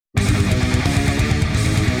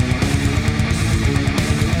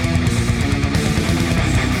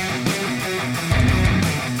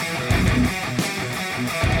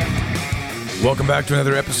Welcome back to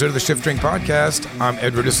another episode of the Shift Drink Podcast. I'm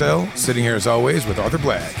Edward Isell, sitting here as always with Arthur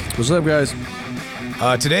Black. What's up, guys?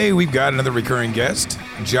 Today we've got another recurring guest,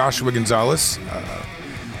 Joshua Gonzalez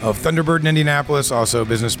of Thunderbird in Indianapolis, also a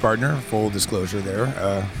business partner, full disclosure there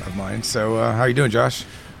of mine. So how you doing, Josh?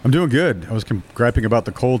 I'm doing good. I was griping about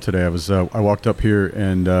the cold today. I walked up here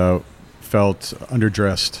and felt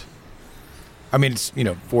underdressed. I mean, it's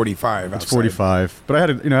 45 outside. It's 45, but I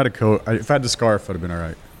had a coat. If I had the scarf, I'd have been all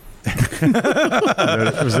right.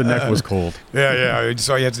 The neck was cold. Yeah. Just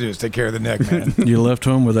all you have to do is take care of the neck, man. You left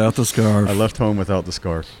home without the scarf. I left home without the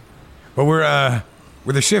scarf. Well, we're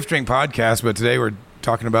the Shift Drink Podcast, but today we're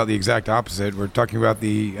talking about the exact opposite. We're talking about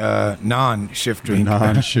the non-shift drink.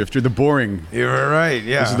 Non-shift drink, the boring. You're right,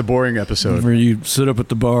 yeah. This is the boring episode. Where you sit up at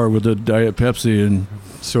the bar with a Diet Pepsi and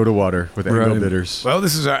soda water with Anglo bitters. Well,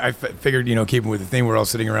 this is, I figured, keeping with the theme, we're all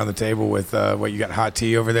sitting around the table with, you got hot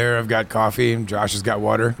tea over there. I've got coffee, and Josh has got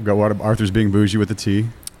water. I've got water. Arthur's being bougie with the tea.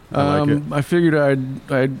 I like it. I figured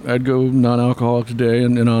I'd go non-alcoholic today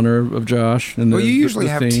in honor of Josh. And you usually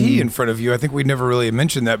have tea in front of you. I think we never really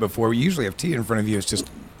mentioned that before. We usually have tea in front of you. It's just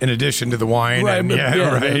in addition to the wine. Right,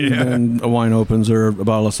 and a wine opens or a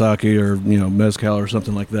bottle of sake or, mezcal or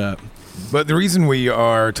something like that. But the reason we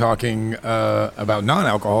are talking about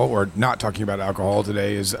non-alcohol or not talking about alcohol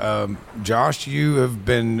today is, Josh, you have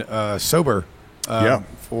been sober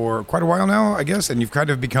for quite a while now, I guess, and you've kind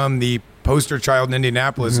of become the poster child in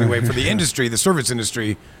Indianapolis anyway for the industry, the service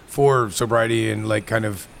industry, for sobriety and kind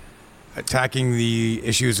of attacking the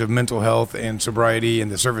issues of mental health and sobriety in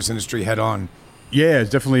the service industry head on. Yeah,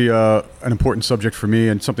 it's definitely an important subject for me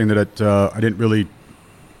and something that I didn't really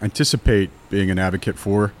anticipate being an advocate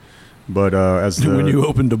for. But when you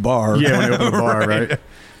opened a bar. Yeah, when I opened a bar, right?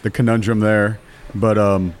 The conundrum there. But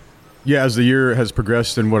as the year has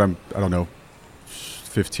progressed and I don't know,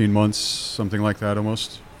 15 months, something like that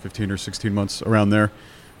almost. 15 or 16 months around there,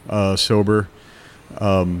 sober.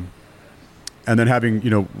 And then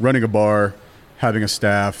having, running a bar, having a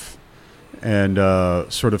staff, and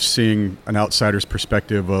sort of seeing an outsider's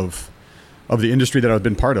perspective of the industry that I've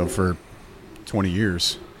been part of for 20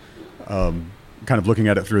 years. Kind of looking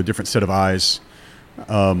at it through a different set of eyes,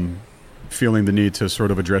 feeling the need to sort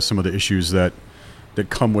of address some of the issues that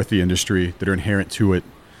come with the industry, that are inherent to it.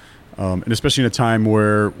 And especially in a time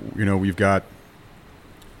where, we've got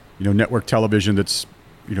network television that's,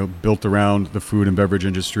 built around the food and beverage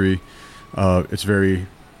industry. It's very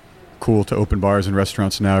cool to open bars and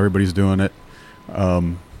restaurants now. Everybody's doing it.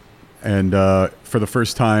 And for the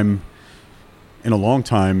first time in a long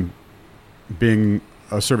time, being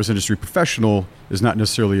a service industry professional is not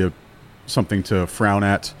necessarily something to frown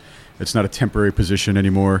at. It's not a temporary position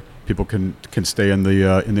anymore. People can stay in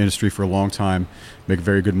the industry for a long time, make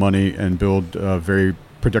very good money, and build very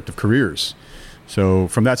productive careers. So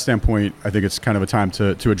from that standpoint, I think it's kind of a time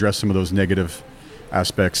to address some of those negative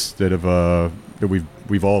aspects that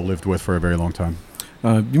we've all lived with for a very long time.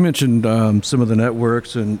 You mentioned some of the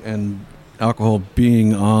networks and alcohol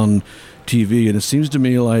being on TV, and it seems to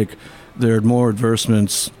me like there are more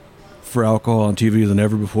advertisements for alcohol on TV than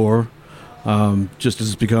ever before. Just as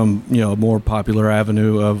it's become, a more popular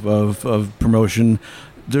avenue of promotion.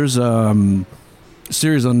 There's a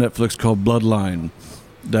series on Netflix called Bloodline.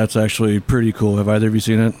 That's actually pretty cool. Have either of you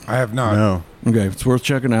seen it? I have not. No. Okay, it's worth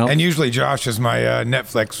checking out. And usually Josh is my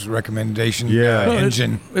Netflix recommendation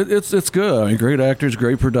engine. It's good. I mean, great actors,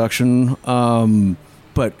 great production.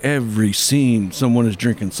 But every scene, someone is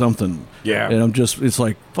drinking something. Yeah. And it's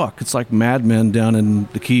like, fuck, it's like Mad Men down in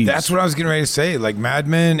the Keys. That's what I was getting ready to say, like Mad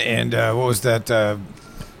Men and what was that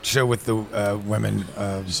show with the women?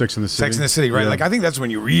 Sex and the City. Sex and the City, right? Yeah. I think that's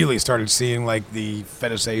when you really started seeing the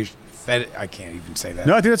fetishization. I can't even say that.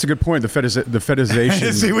 No, I think that's a good point. The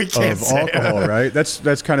fetishization See, we can't of say alcohol, right?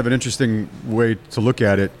 That's kind of an interesting way to look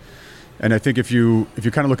at it. And I think if you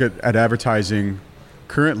kind of look at advertising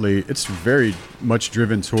currently, it's very much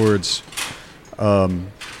driven towards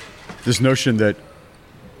this notion that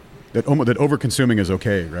over-consuming is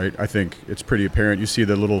okay, right? I think it's pretty apparent. You see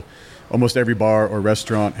almost every bar or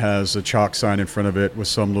restaurant has a chalk sign in front of it with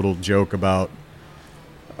some little joke about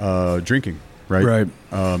drinking. Right.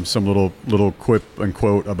 Some little quip and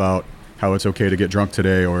quote about how it's okay to get drunk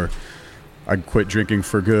today, or I quit drinking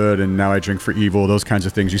for good and now I drink for evil. Those kinds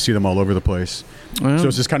of things. You see them all over the place. So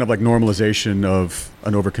it's just kind of like normalization of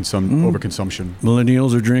an overconsumption.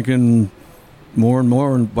 Millennials are drinking more and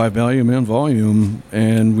more by value and volume,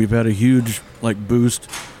 and we've had a huge boost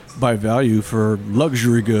by value for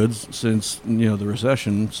luxury goods since the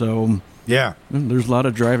recession. So yeah, there's a lot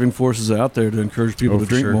of driving forces out there to encourage people to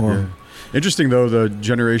drink more. Yeah. Interesting though, the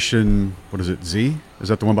generation, what is it, Z? Is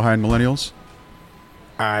that the one behind millennials?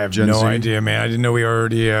 I have Gen no Z. idea, man. I didn't know we were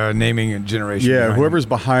already naming a generation. Yeah, behind whoever's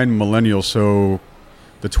behind millennials, so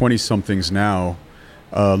the 20-somethings now,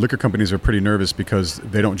 liquor companies are pretty nervous because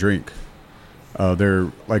they don't drink.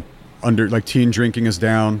 They're like teen drinking is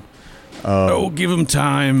down. Give them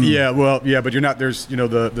time. Yeah, but you're not. There's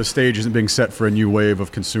the stage isn't being set for a new wave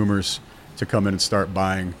of consumers to come in and start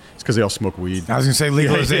buying. It's because they all smoke weed. I was going to say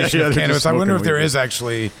legalization Yeah, of they're cannabis. just I wonder if smoking there weed. is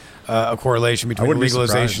actually a correlation between wouldn't be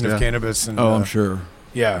legalization surprised, of yeah. cannabis and. I'm sure.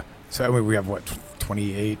 Yeah. So I mean, we have what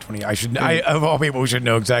 28, 20. Of all people, we should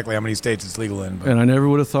know exactly how many states it's legal in. But, And I never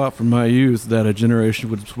would have thought from my youth that a generation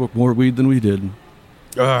would smoke more weed than we did.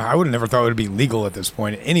 I would have never thought it would be legal at this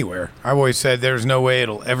point anywhere. I've always said there's no way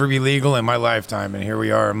it'll ever be legal in my lifetime, and here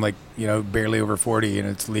we are. I'm like, barely over 40, and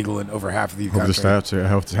it's legal in over half of the Over country. the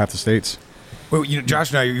stats, half the states. Well,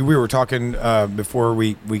 Josh and I, we were talking before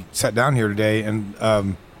we sat down here today,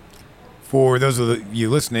 and for those of you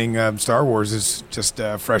listening, Star Wars is just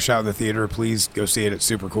fresh out in the theater. Please go see it. It's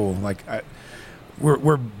super cool. Like,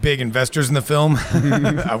 we're big investors in the film.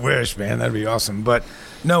 I wish, man, that'd be awesome. But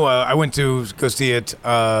no, I went to go see it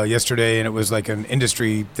yesterday, and it was like an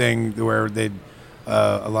industry thing where they'd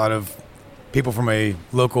a lot of people from a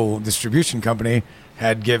local distribution company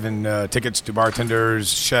had given tickets to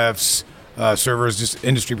bartenders, chefs, servers, just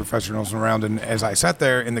industry professionals around. And as I sat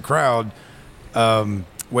there in the crowd,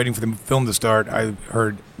 waiting for the film to start, I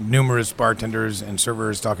heard numerous bartenders and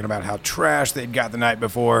servers talking about how trash they'd got the night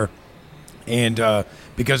before. And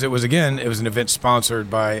because it was an event sponsored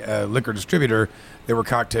by a liquor distributor, there were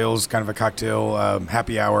cocktails, kind of a cocktail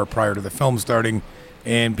happy hour prior to the film starting.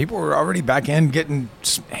 And people were already back in getting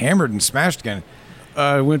hammered and smashed again.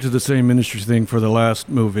 I went to the same industry thing for the last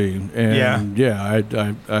movie, and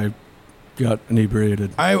I got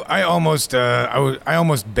inebriated. I almost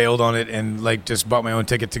bailed on it and like just bought my own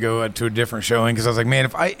ticket to go to a different showing because I was like, man,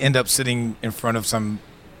 if I end up sitting in front of some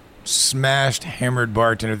smashed, hammered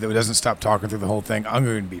bartender that doesn't stop talking through the whole thing, I'm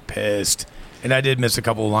going to be pissed. And I did miss a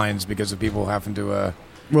couple of lines because of people having to.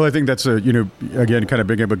 Well, I think that's again, kind of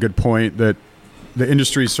bringing up a good point that the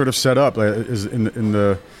industry is sort of set up is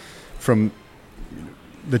from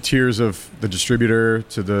the tiers of the distributor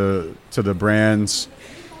to the brands,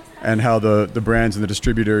 and how the brands and the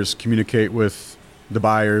distributors communicate with the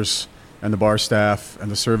buyers and the bar staff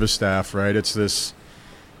and the service staff, right? It's this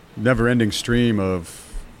never-ending stream of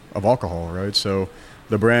alcohol, right? So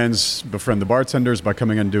the brands befriend the bartenders by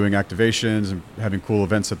coming and doing activations and having cool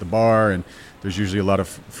events at the bar, and there's usually a lot of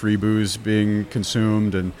free booze being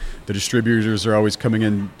consumed, and the distributors are always coming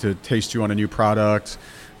in to taste you on a new product.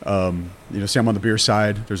 Say I'm on the beer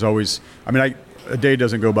side. There's always, a day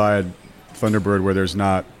doesn't go by at Thunderbird where there's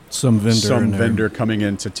not Some vendor coming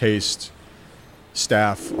in to taste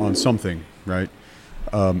staff on something, right?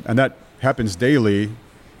 And that happens daily,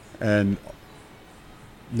 and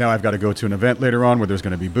now I've got to go to an event later on where there's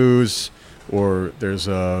going to be booze, or there's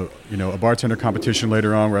a bartender competition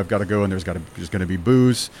later on where I've got to go and there's going to be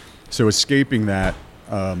booze. So escaping that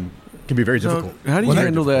can be very difficult. How do you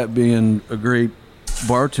handle that being a great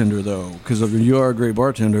bartender, though? Because you are a great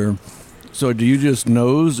bartender. So do you just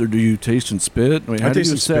nose, or do you taste and spit? I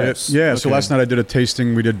taste and spit. Yeah. Okay. So last night I did a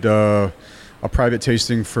tasting. We did a private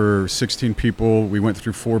tasting for 16 people. We went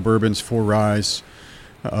through 4 bourbons, 4 ryes.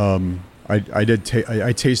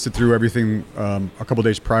 I tasted through everything a couple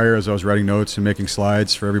days prior as I was writing notes and making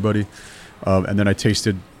slides for everybody, and then I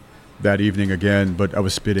tasted that evening again. But I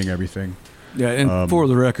was spitting everything. Yeah, and for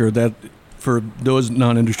the record, that for those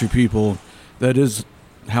non-industry people, that is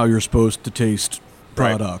how you're supposed to taste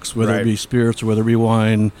products, whether it be spirits or whether it be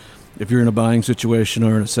wine. If you're in a buying situation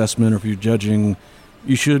or an assessment, or if you're judging,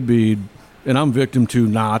 you should be. And I'm victim to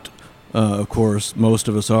not. Of course, most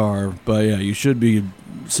of us are, but yeah, you should be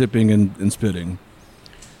sipping and spitting.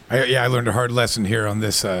 I learned a hard lesson here on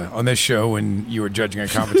this show when you were judging a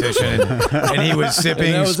competition, and he was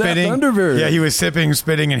sipping, and spitting. Thunderbird. Yeah, he was sipping,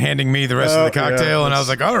 spitting, and handing me the rest of the cocktail, and I was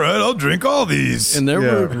like, "All right, I'll drink all these." And there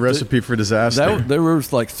were recipe for disaster. There were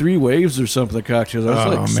like 3 waves or something of cocktails.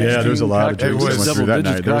 I was there was a lot of drinks that went through that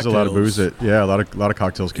night. There was a lot of booze. A lot of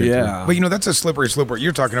cocktails came through. But that's a slippery slope. What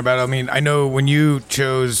you're talking about. I mean, I know when you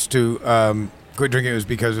chose to quit drinking, it was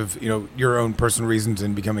because of your own personal reasons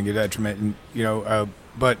and becoming a detriment, and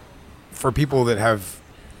but for people that have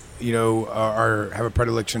have a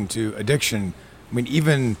predilection to addiction, I mean,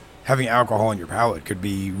 even having alcohol in your palate could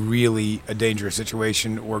be really a dangerous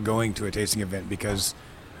situation, or going to a tasting event, because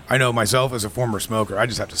I know myself as a former smoker, I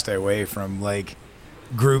just have to stay away from like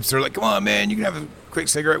groups that are like, come on, man, you can have a quick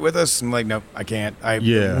cigarette with us. I'm like, nope, I can't.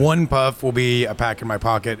 One puff will be a pack in my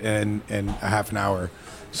pocket in a half an hour.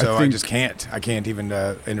 So I just can't. I can't even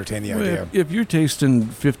entertain the idea. If you're tasting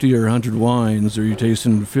 50 or 100 wines, or you're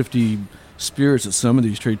tasting 50 spirits at some of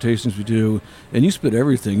these trade tastings we do, and you spit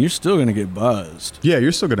everything, you're still going to get buzzed. Yeah,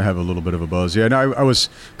 you're still going to have a little bit of a buzz. Yeah, and I was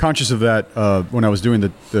conscious of that when I was doing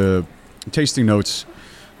the tasting notes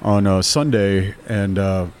on Sunday, and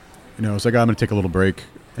I was like, I'm going to take a little break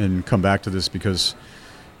and come back to this because,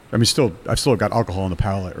 I've still got alcohol on the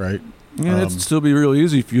palate, right? Yeah, it'd still be real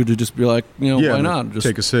easy for you to just be like, why not? Just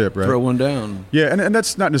take a sip, right? Throw one down. Yeah, and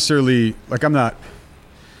that's not necessarily, like,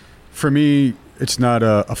 for me, it's not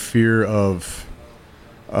a fear of,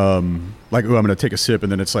 I'm going to take a sip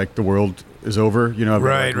and then it's like the world is over, I've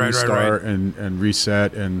got to restart and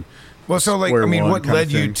reset and so what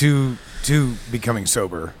led you to becoming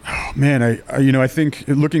sober? Oh, man, I think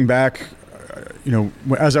looking back,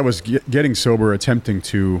 as I was getting sober, attempting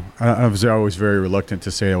to, I was always very reluctant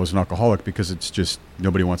to say I was an alcoholic because it's just,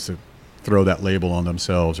 nobody wants to throw that label on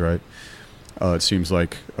themselves, right? It seems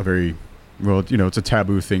like a very, it's a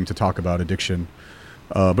taboo thing to talk about addiction.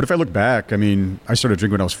 But if I look back, I started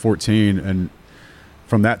drinking when I was 14, and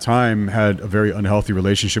from that time had a very unhealthy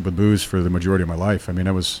relationship with booze for the majority of my life. I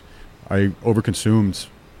overconsumed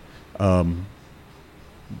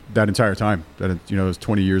that entire time. That it was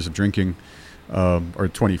 20 years of drinking, or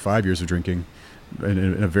 25 years of drinking,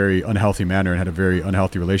 in a very unhealthy manner, and had a very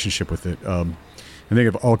unhealthy relationship with it. I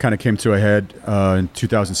think it all kind of came to a head in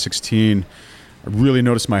 2016. I really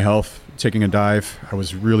noticed my health taking a dive. I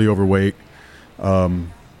was really overweight.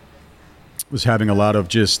 Was having a lot of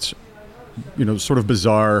just, sort of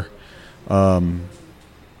bizarre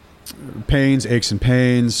pains, aches and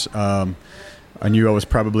pains. I knew I was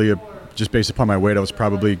probably, just based upon my weight, I was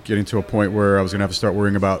probably getting to a point where I was going to have to start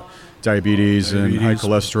worrying about diabetes and high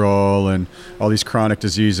cholesterol and all these chronic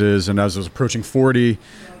diseases. And as I was approaching 40,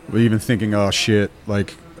 even thinking, oh shit,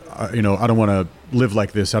 like, I don't want to live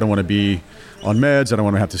like this. I don't want to be on meds. I don't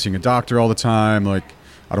want to have to see a doctor all the time. Like,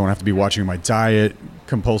 I don't have to be watching my diet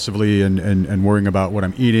compulsively and worrying about what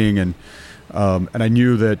I'm eating. And I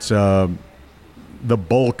knew that the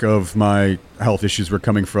bulk of my health issues were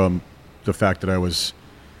coming from the fact that I was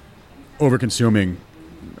over-consuming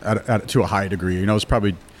to a high degree. I was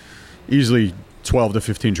probably easily 12 to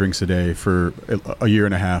 15 drinks a day for a year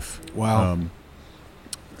and a half. Wow.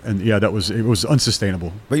 And yeah, it was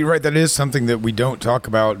unsustainable. But you're right, that is something that we don't talk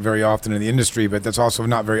about very often in the industry, but that's also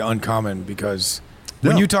not very uncommon because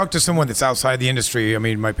when you talk to someone that's outside the industry,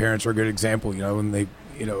 my parents are a good example, and they,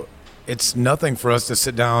 it's nothing for us to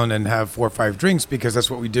sit down and have 4 or 5 drinks because that's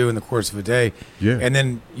what we do in the course of a day. Yeah. And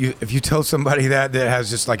then if you tell somebody that has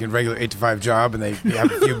just like a regular 8 to 5 job and they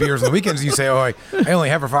have a few beers on the weekends, and you say, oh, I only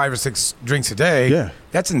have 5 or 6 drinks a day. Yeah.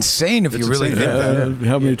 That's insane if you really think that.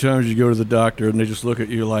 How many times you go to the doctor and they just look at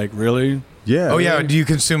you like, really? Yeah. Oh, yeah. Do you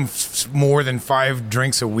consume more than 5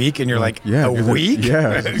 drinks a week? And you're like, a week?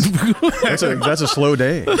 Yeah. That's a slow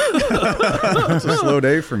day. That's a slow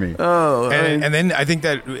day for me. Oh. And then I think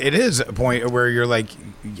that it is a point where you're like,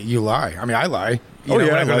 you lie. I lie. When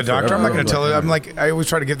I go to the doctor, I'm not going to tell it. I'm like, I always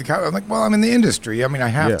try to get the I'm like, well, I'm in the industry. I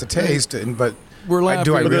have to taste, but we're laughing.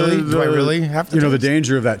 Do I really have to? The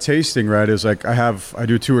danger of that tasting, right, is like I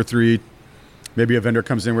do 2 or 3. Maybe a vendor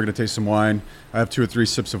comes in, we're going to taste some wine. I have 2 or 3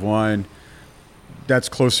 sips of wine. That's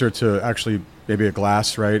closer to actually maybe a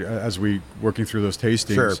glass, right? As we working through those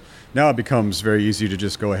tastings. Sure. Now it becomes very easy to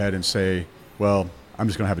just go ahead and say, well, I'm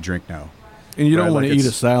just going to have a drink now. And you don't want to eat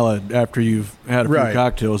a salad after you've had a few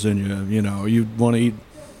cocktails in you. You want to eat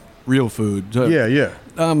real food. So, yeah.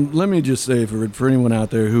 Let me just say for anyone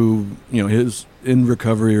out there who is in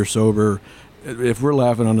recovery or sober, if we're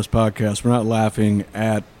laughing on this podcast, we're not laughing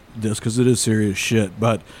at this because it is serious shit.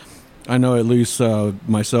 But I know at least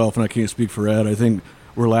myself, and I can't speak for Ed, I think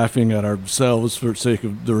we're laughing at ourselves for the sake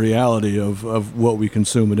of the reality of what we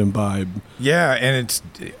consume and imbibe. Yeah, and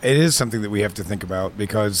it is something that we have to think about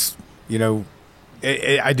because,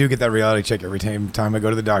 I do get that reality check every time I go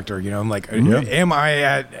to the doctor. I'm like, am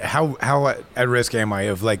I how at risk am I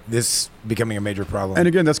of like this becoming a major problem? And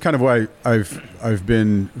again, that's kind of why I've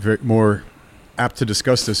been more apt to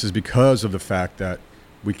discuss this is because of the fact that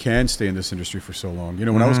we can stay in this industry for so long.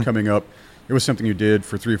 When I was coming up, it was something you did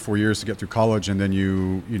for 3 or 4 years to get through college, and then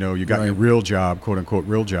you got your real job, quote unquote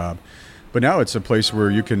real job. But now it's a place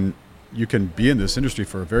where you can be in this industry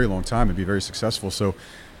for a very long time and be very successful. So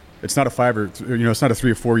it's not it's not a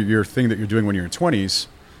 3 or 4 year thing that you're doing when you're in 20s.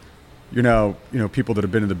 You're now, people that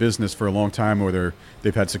have been in the business for a long time, or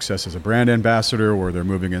they've had success as a brand ambassador, or they're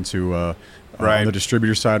moving into on the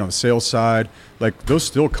distributor side, on the sales side. Like those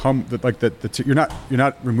still come. Like you're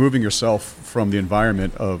not removing yourself from the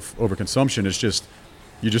environment of overconsumption. It's just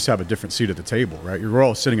you just have a different seat at the table, right? We're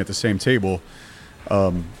all sitting at the same table,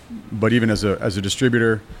 But even as a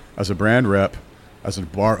distributor, as a brand rep, as a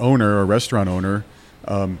bar owner or restaurant owner,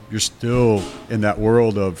 you're still in that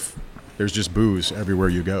world of there's just booze everywhere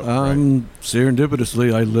you go. Right?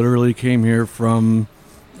 Serendipitously, I literally came here from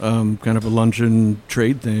kind of a luncheon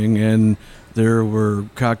trade thing, and there were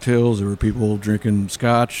cocktails, there were people drinking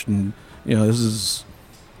scotch, and this is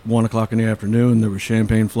 1 o'clock in the afternoon. There was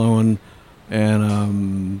champagne flowing,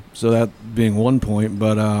 and so that being one point.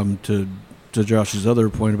 But to Josh's other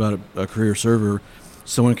point about a career server,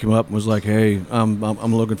 someone came up and was like, "Hey,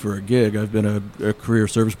 I'm looking for a gig. I've been a career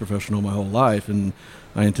service professional my whole life, and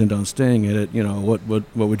I intend on staying at it. What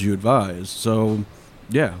would you advise?" So,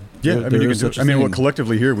 yeah. Yeah,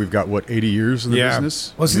 collectively here we've got 80 years in the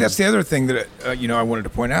business. Well, see, that's the other thing that I wanted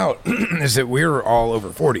to point out is that we're all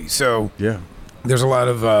over 40. So yeah, there's a lot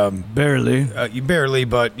of barely,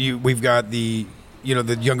 but we've got the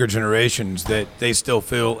younger generations that they still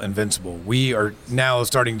feel invincible. We are now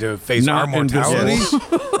starting to face our mortality.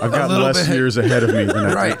 I've got less years ahead of me than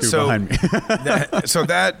I do behind me.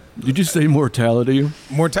 Did you say mortality?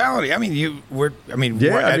 Mortality. I mean,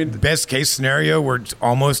 best case scenario, we're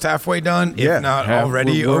almost halfway done, if not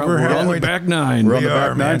already over halfway. We're on the back nine. We're on the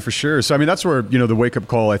back nine for sure. So that's where the wake up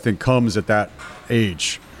call I think comes at that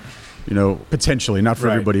age. Potentially not for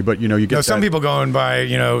everybody, but you get some people going by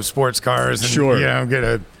sports cars and get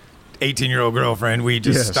a 18-year-old girlfriend. We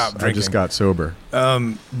just stopped drinking. I just got sober.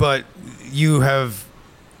 But you have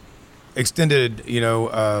extended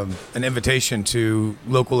an invitation to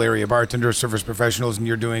local area bartenders, service professionals, and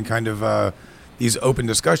you're doing kind of these open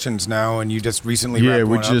discussions now. And you just recently wrapped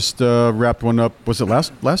one up. just wrapped one up. Was it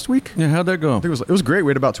last week? Yeah, how'd that go? I think it was great. We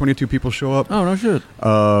had about 22 people show up. Oh no shit.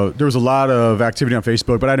 There was a lot of activity on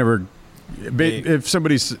Facebook, but I never. If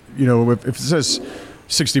somebody's, if it says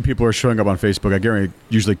 60 people are showing up on Facebook, I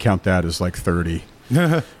usually count that as like 30.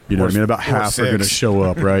 What I mean? About half are going to show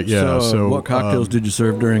up, right? Yeah. So what cocktails did you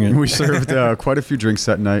serve during it? We served quite a few drinks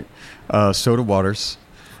that night, soda waters.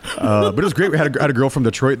 But it was great. We had a girl from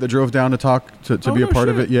Detroit that drove down to talk to be a part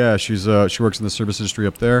of it. Yeah, she works in the service industry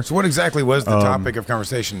up there. So what exactly was the topic of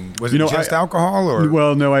conversation? Was it just alcohol, or?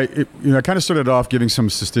 Well, no. I kind of started off giving some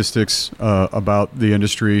statistics about the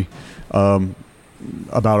industry,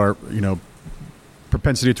 about our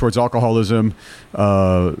propensity towards alcoholism.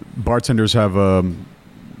 Bartenders have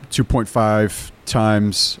 2.5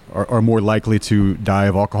 times are more likely to die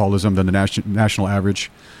of alcoholism than the national average.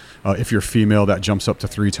 If you're female, that jumps up to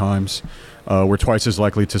 3 times. We're twice as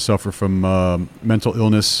likely to suffer from mental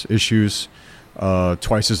illness issues,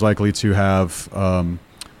 twice as likely to have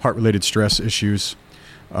heart-related stress issues.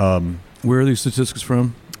 Where are these statistics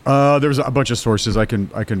from? There's a bunch of sources. We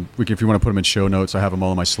can, if you want to put them in show notes, I have them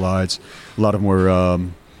all on my slides. A lot of them were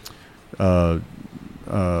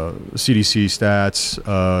CDC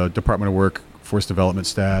stats, Department of Workforce Development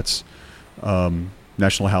stats,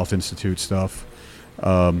 National Health Institute stuff.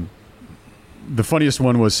 The funniest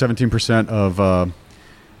one was 17% of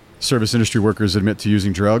service industry workers admit to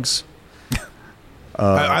using drugs.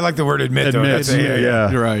 I like the word admit, though.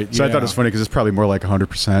 Yeah. You're right. So I thought it was funny because it's probably more like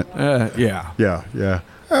 100%. Yeah. Yeah.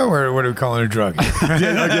 Oh, what are we calling a drug?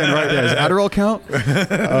 Again, right? Yeah, does Adderall count?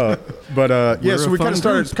 So we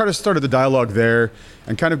kind of started the dialogue there,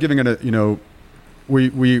 and kind of giving it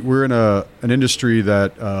we're in an industry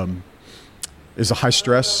that is a high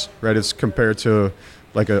stress, right? It's compared to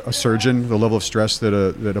like a surgeon, the level of stress that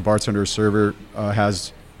a bartender or server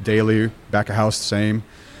has daily, back of house, same.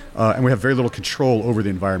 And we have very little control over the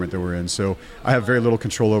environment that we're in. So I have very little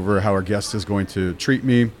control over how our guest is going to treat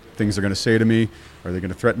me, things they're going to say to me. Are they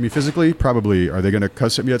going to threaten me physically? Probably. Are they going to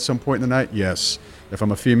cuss at me at some point in the night? Yes. If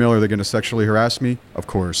I'm a female, are they going to sexually harass me? Of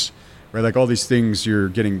course. Right? Like all these things you're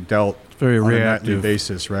getting dealt very on reactive a nightly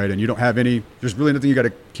basis, right? And you don't have there's really nothing. You got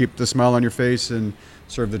to keep the smile on your face and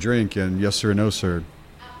serve the drink and yes sir, no sir.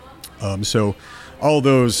 So all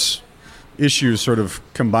those issues sort of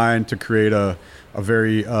combine to create a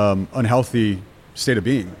very unhealthy state of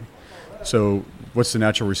being. So what's the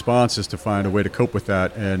natural response is to find a way to cope with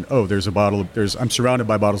that. And I'm surrounded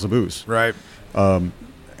by bottles of booze. Right. And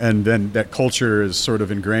then that culture is sort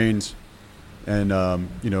of ingrained, and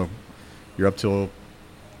you're up till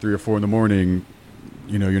 3 or 4 in the morning.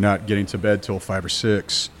 You're not getting to bed till 5 or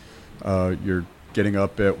 6. You're getting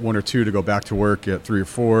up at 1 or 2 to go back to work at 3 or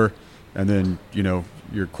 4, and then your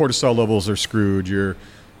cortisol levels are screwed. Your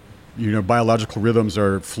biological rhythms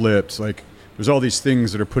are flipped. Like there's all these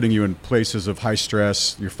things that are putting you in places of high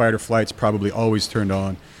stress. Your fight or flight's probably always turned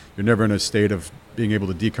on. You're never in a state of being able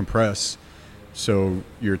to decompress. So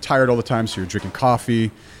you're tired all the time, so you're drinking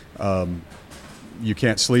coffee. You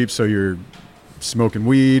can't sleep, so you're smoking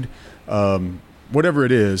weed. Whatever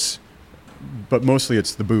it is, but mostly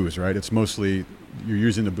it's the booze, right? It's mostly you're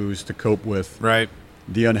using the booze to cope with Right.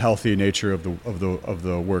 the unhealthy nature of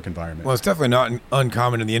the work environment. Well, it's definitely not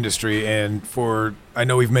uncommon in the industry, and I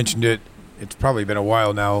know we've mentioned it. It's probably been a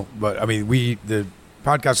while now, but I mean, the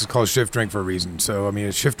podcast is called Shift Drink for a reason. So, I mean,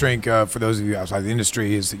 a shift drink, for those of you outside the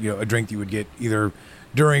industry, is a drink you would get either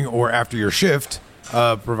during or after your shift,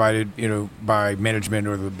 provided by management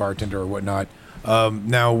or the bartender or whatnot.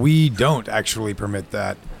 Now, we don't actually permit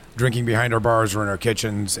that drinking behind our bars or in our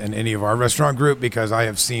kitchens in any of our restaurant group, because I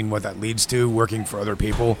have seen what that leads to working for other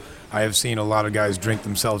people. I have seen a lot of guys drink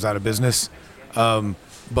themselves out of business,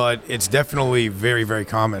 but it's definitely very, very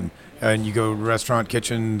common. And you go to restaurant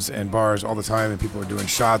kitchens and bars all the time, and people are doing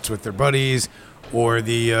shots with their buddies. Or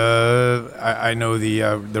I know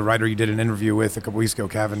the writer you did an interview with a couple weeks ago,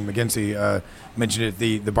 Kevin McGinty, mentioned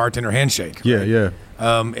it, the bartender handshake. Yeah, right?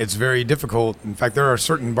 yeah. It's very difficult. In fact, there are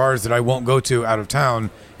certain bars that I won't go to out of town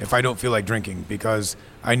if I don't feel like drinking, because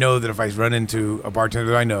I know that if I run into a bartender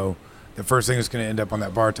that I know, the first thing that's going to end up on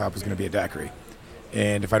that bar top is going to be a daiquiri.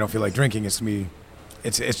 And if I don't feel like drinking,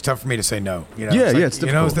 it's tough for me to say no. It's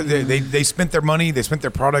difficult. They spent their money, they spent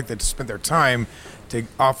their product, they spent their time to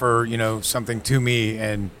offer something to me,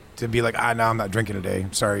 and to be like, no, I'm not drinking today.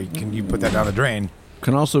 Sorry, can you put that down the drain?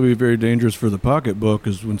 Can also be very dangerous for the pocketbook,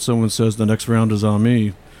 is when someone says the next round is on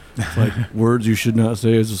me. It's like words you should not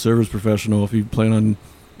say as a service professional if you plan on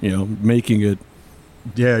making it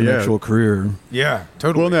an actual career. Yeah,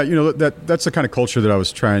 totally. Well, that's the kind of culture that I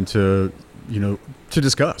was trying to to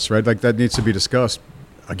discuss, right? Like, that needs to be discussed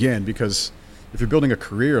again, because if you're building a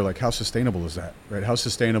career, like, how sustainable is that, right? How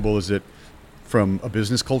sustainable is it from a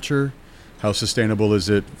business culture? How sustainable is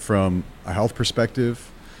it from a health perspective?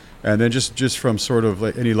 And then just from sort of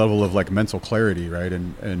like any level of like mental clarity, right?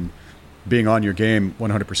 And being on your game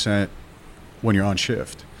 100% when you're on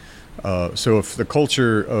shift. So if the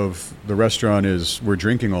culture of the restaurant is we're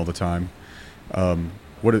drinking all the time,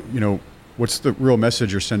 what's the real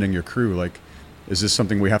message you're sending your crew? Like, is this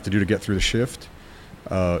something we have to do to get through the shift?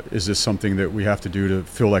 Is this something that we have to do to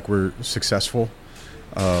feel like we're successful?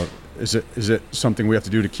 Is it something we have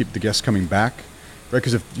to do to keep the guests coming back? Right?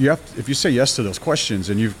 Because if you say yes to those questions,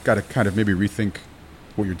 then you've got to kind of maybe rethink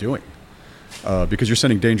what you're doing, because you're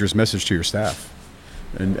sending dangerous message to your staff.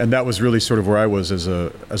 And that was really sort of where I was as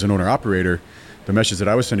an owner operator. The message that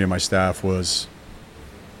I was sending to my staff was,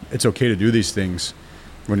 it's okay to do these things,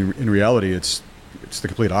 when in reality it's the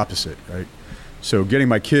complete opposite, right? So getting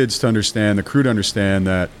my kids to understand, the crew to understand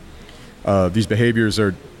that these behaviors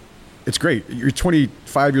are, it's great. You're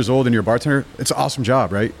 25 years old and you're a bartender. It's an awesome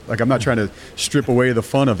job, right? Like, I'm not trying to strip away the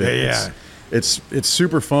fun of it. Yeah. It's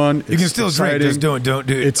super fun. You can still drink, just don't do it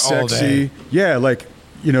it's all sexy. day. Yeah, like,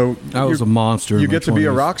 I was a monster. You in my get to be a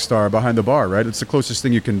 20s. rock star behind the bar, right? It's the closest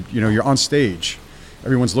thing you can, you're on stage.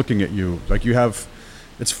 Everyone's looking at you. Like,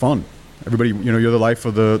 it's fun. Everybody, you're the life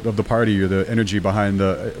of the party. You're the energy behind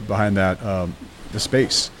that the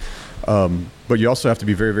space. But you also have to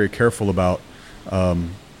be very, very careful about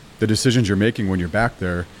the decisions you're making when you're back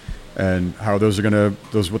there, and how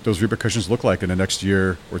what those repercussions look like in the next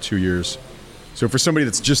year or 2 years. So for somebody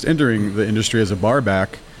that's just entering the industry as a bar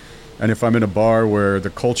back, and if I'm in a bar where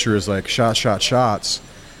the culture is like shots,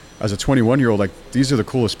 as a 21-year-old, like, these are the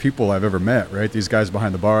coolest people I've ever met, right? These guys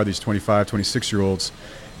behind the bar, these 25, 26-year-olds.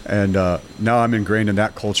 And now I'm ingrained in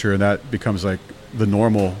that culture, and that becomes like the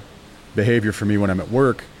normal behavior for me when I'm at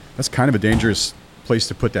work. That's kind of a dangerous place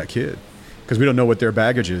to put that kid, because we don't know what their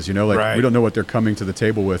baggage is, Right. We don't know what they're coming to the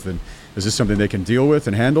table with. And is this something they can deal with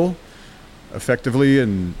and handle effectively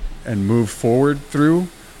and move forward through?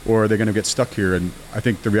 Or are they going to get stuck here? And I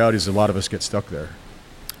think the reality is a lot of us get stuck there.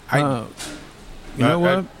 You know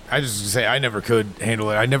what? I just say I never could handle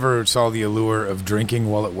it. I never saw the allure of drinking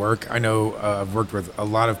while at work. I know I've worked with a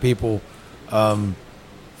lot of people,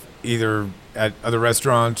 either at other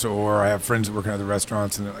restaurants, or I have friends that work in other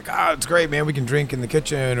restaurants, and they're like, it's great, man. We can drink in the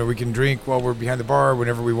kitchen, or we can drink while we're behind the bar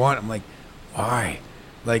whenever we want. I'm like, why?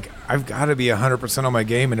 Like, I've got to be 100% on my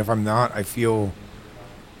game, and if I'm not, I feel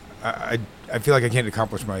like I can't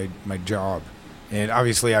accomplish my job. And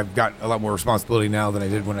obviously I've got a lot more responsibility now than I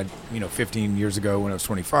did when 15 years ago when I was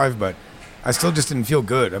 25, but I still just didn't feel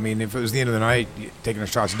good. I mean, if it was the end of the night, taking a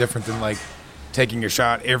shot's different than like taking a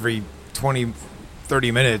shot every 20,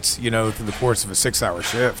 30 minutes, through the course of a 6-hour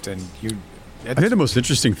shift. And I think the most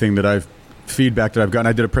interesting thing feedback that I've gotten,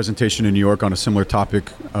 I did a presentation in New York on a similar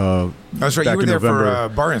topic. That's right. You were there November.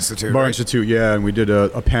 For Bar Institute. Bar right? Institute, yeah. And we did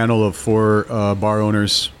a panel of 4 bar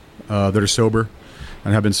owners that are sober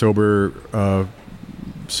and have been sober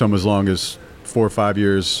some as long as 4 or 5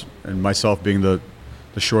 years, and myself being the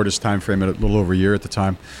shortest time frame at a little over a year at the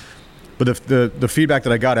time. But the feedback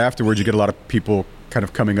that I got afterwards, you get a lot of people kind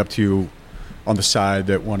of coming up to you on the side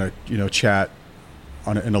that want to, chat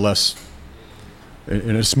in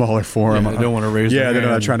a smaller forum. Yeah, they don't want to raise their hand. Yeah,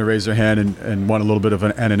 they're not trying to raise their hand and want a little bit of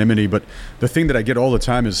an anonymity. But the thing that I get all the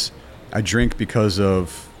time is I drink behind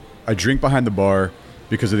the bar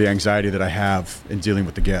because of the anxiety that I have in dealing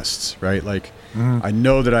with the guests, right? Like, I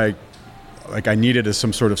know that I need it as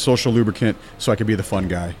some sort of social lubricant so I can be the fun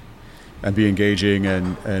guy and be engaging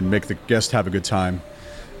and make the guest have a good time.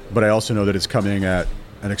 But I also know that it's coming at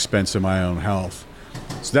an expense of my own health.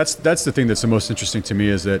 So that's the thing that's the most interesting to me,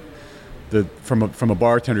 is that from a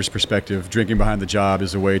bartender's perspective, drinking behind the job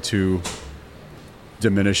is a way to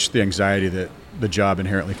diminish the anxiety that the job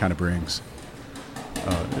inherently kind of brings.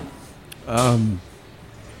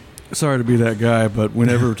 Sorry to be that guy, but we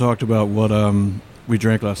never talked about what we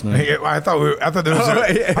drank last night. I thought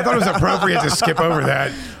it was appropriate to skip over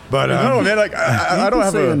that, but no, man. Like I don't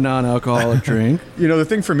have a non-alcoholic drink. The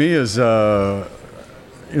thing for me is, I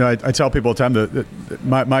tell people all the time that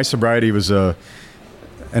my sobriety was an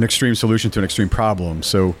extreme solution to an extreme problem.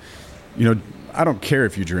 So, I don't care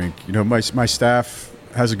if you drink. My staff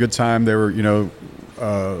has a good time. They were,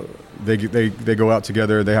 they go out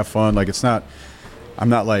together. They have fun. Like, it's not. I'm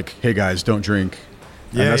not like, hey guys, don't drink.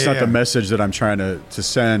 And that's not the message that I'm trying to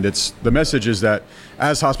send. The message is that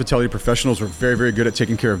as hospitality professionals, we're very, very good at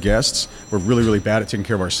taking care of guests. We're really, really bad at taking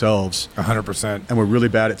care of ourselves. 100%. And we're really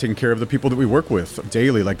bad at taking care of the people that we work with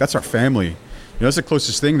daily. Like, that's our family. That's the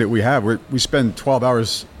closest thing that we have. We spend 12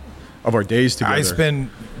 hours of our days together. I spend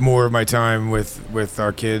more of my time with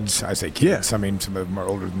our kids. I say kids. Yeah. I mean, some of them are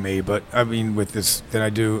older than me, but I mean with this than I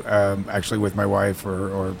do actually with my wife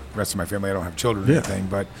or the rest of my family. I don't have children or anything,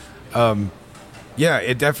 but yeah,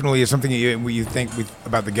 it definitely is something you think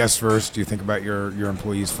about the guests first. You think about your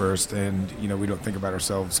employees first, and we don't think about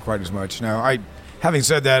ourselves quite as much. Now, having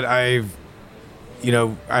said that, I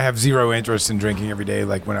have zero interest in drinking every day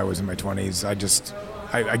like when I was in my 20s.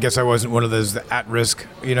 I guess I wasn't one of those at risk,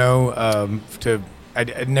 I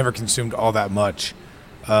never consumed all that much.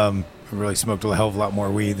 I really smoked a hell of a lot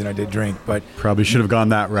more weed than I did drink, but probably should have gone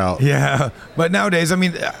that route. Yeah, but nowadays, I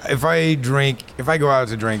mean, if I go out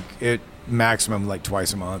to drink, it maximum like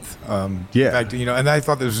twice a month. Yeah. In fact, and I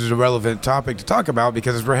thought this was a relevant topic to talk about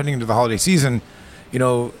because as we're heading into the holiday season,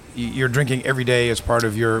 you're drinking every day as part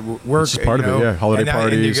of your work. It's part of it, yeah. Holiday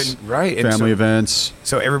parties, family events.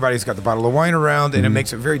 So everybody's got the bottle of wine around, and it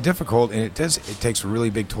makes it very difficult, and it takes a really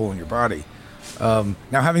big toll on your body. Now,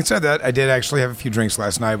 having said that, I did actually have a few drinks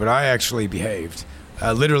last night, but I actually behaved.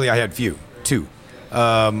 Literally, I had two.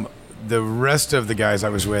 The rest of the guys I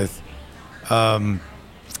was with,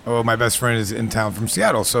 my best friend is in town from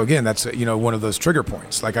Seattle, so again, that's one of those trigger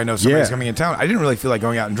points. Like, I know somebody's coming in town. I didn't really feel like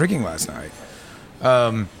going out and drinking last night.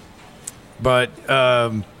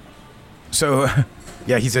 So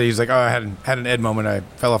yeah, he said, he was like, oh, I had an Ed moment. I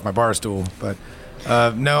fell off my bar stool, but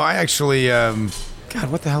no, I actually, God,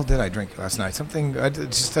 what the hell did I drink last night? Something,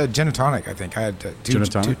 just a gin and tonic. I think I had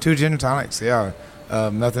two gin and tonics. Yeah,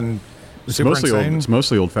 nothing super insane. It's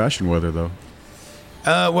mostly old-fashioned weather, though.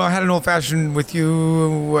 Well, I had an old-fashioned with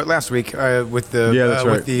you last week with the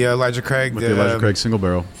with the Elijah Craig. With the Elijah Craig single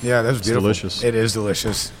barrel. Yeah, that was beautiful. Delicious. It is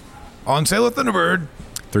delicious. On sale at Thunderbird.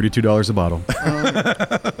 $32 a bottle.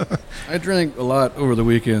 I drank a lot over the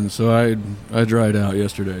weekend, so I dried out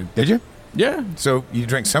yesterday. Did you? Yeah. So you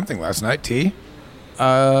drank something last night? Tea?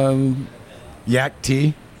 Yak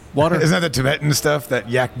tea? Water. Isn't that the Tibetan stuff? That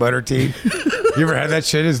yak butter tea? You ever had that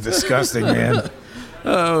shit? It's disgusting, man.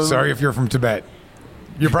 Sorry if you're from Tibet.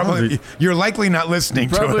 You're likely not listening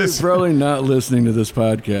to us. Probably not listening to this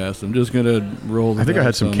podcast. I'm just gonna roll. I think I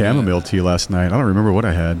had some chamomile tea last night. I don't remember what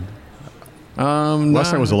I had.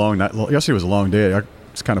 Last night was a long night. Yesterday was a long day.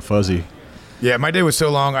 It's kind of fuzzy. Yeah, my day was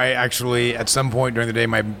so long. I actually, at some point during the day,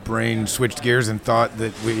 my brain switched gears and thought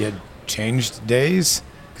that we had changed days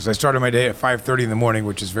because I started my day at 5:30 in the morning,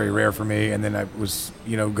 which is very rare for me, and then I was,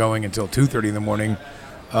 going until 2:30 in the morning.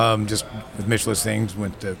 Just with Mitchell's things,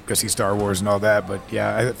 went to go see Star Wars and all that. But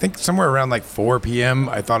yeah, I think somewhere around like 4 p.m.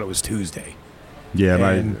 I thought it was Tuesday. Yeah,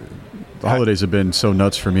 the holidays have been so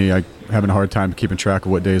nuts for me. I'm having a hard time keeping track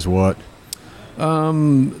of what day is what.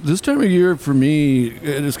 This time of year for me,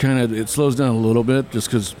 it slows down a little bit just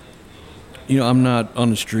because, I'm not on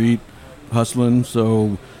the street hustling.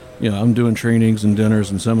 So, I'm doing trainings and dinners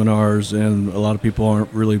and seminars, and a lot of people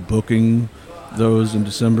aren't really booking those in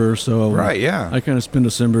December. So right, yeah. I kind of spend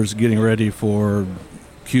December's getting ready for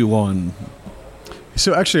Q1.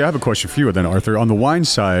 So actually, I have a question for you then, Arthur. On the wine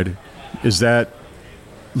side, is that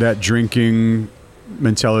drinking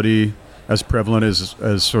mentality as prevalent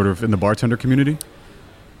as sort of in the bartender community?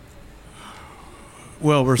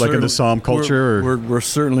 Well, we're like in the Psalm culture? We're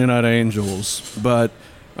certainly not angels, but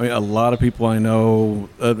I mean, a lot of people I know,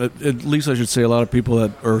 at least I should say a lot of people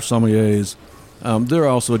that are sommeliers, they're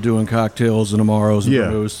also doing cocktails and Amaros and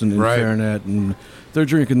vermouths and Fernet, and they're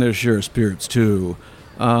drinking their share of spirits too.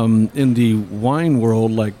 In the wine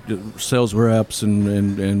world, like sales reps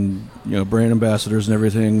and you know, brand ambassadors and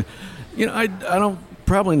everything, you know, I don't,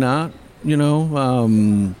 probably not, you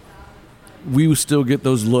know. We still get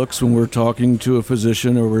those looks when we're talking to a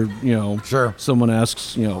physician, or we're, you know, someone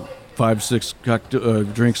asks, you know,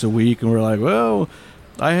 5-6 drinks a week, and we're like, well,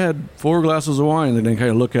 I had 4 glasses of wine. They kind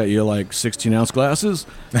of look at you like 16-ounce glasses.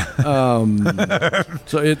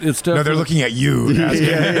 So it's definitely... No, they're looking at you.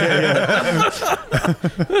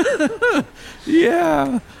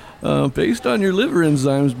 Yeah. Based on your liver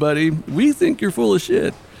enzymes, buddy, we think you're full of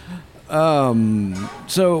shit.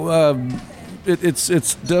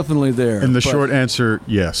 It's definitely there. And the short answer,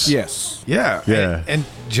 yes. Yes. Yeah. Yeah. And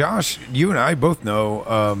Josh, you and I both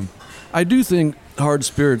know... I do think hard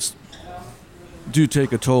spirits do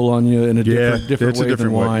take a toll on you in a different way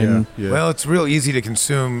than wine. Yeah. Well, it's real easy to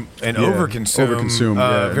consume and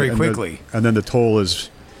overconsume very quickly. And then the toll is...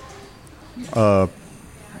 the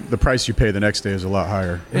price you pay the next day is a lot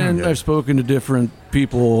higher. And I've spoken to different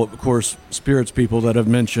people, of course, spirits people, that have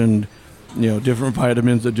mentioned, you know, different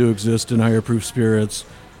vitamins that do exist in higher proof spirits,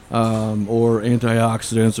 or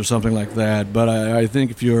antioxidants or something like that. But I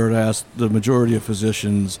think if you were to ask the majority of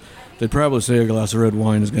physicians, they'd probably say a glass of red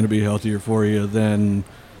wine is going to be healthier for you than,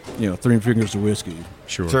 you know, 3 fingers of whiskey.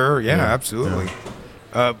 Sure, yeah. Absolutely.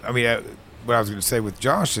 Yeah. I mean, what I was going to say with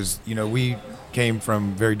Josh is, you know, we came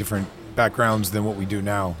from very different backgrounds than what we do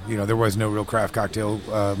now. You know, there was no real craft cocktail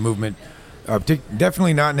movement.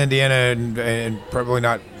 Definitely not in Indiana, and probably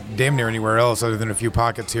not damn near anywhere else other than a few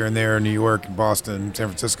pockets here and there in New York, Boston, San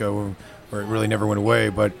Francisco, where it really never went away.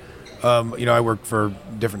 But, you know, I worked for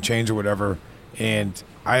different chains or whatever, and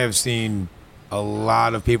I have seen a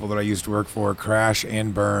lot of people that I used to work for crash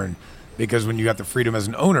and burn, because when you got the freedom as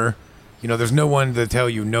an owner, you know, there's no one to tell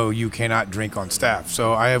you, no, you cannot drink on staff.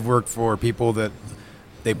 So I have worked for people that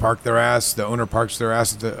they park their ass, the owner parks their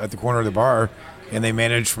ass at the corner of the bar, and they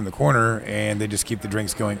manage from the corner, and they just keep the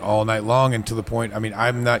drinks going all night long, and to the point, I mean,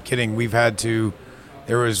 I'm not kidding,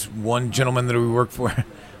 there was one gentleman that we worked for,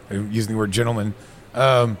 I'm using the word gentleman,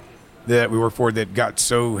 that we worked for, that got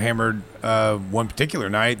so hammered one particular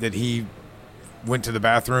night that he went to the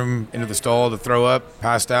bathroom, into the stall to throw up,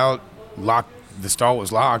 passed out, the stall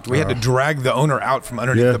was locked. We had to drag the owner out from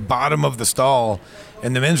underneath the bottom of the stall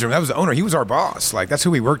in the men's room. That was the owner. He was our boss. Like, that's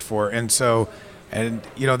who we worked for. And so, and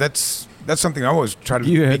you know, that's something I always try to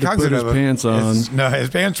be cognizant of. His pants on. No, his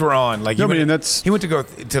pants were on. Like, he went to go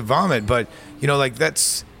to vomit, but you know, like,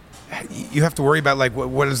 you have to worry about, like,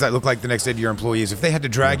 what does that look like the next day to your employees? If they had to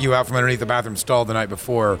drag you out from underneath the bathroom stall the night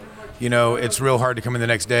before, you know, it's real hard to come in the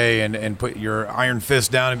next day and put your iron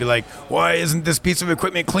fist down and be like, why isn't this piece of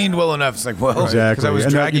equipment cleaned well enough? It's like, well, because I was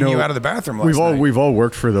dragging you out of the bathroom last night. We've all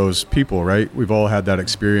worked for those people, right? We've all had that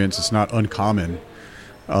experience. It's not uncommon.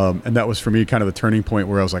 And that was, for me, kind of the turning point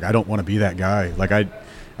where I was like, I don't want to be that guy. Like, I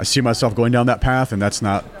see myself going down that path, and that's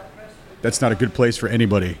not a good place for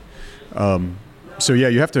anybody. So, yeah,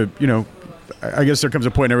 you have to, you know, I guess there comes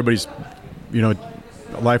a point in everybody's, you know,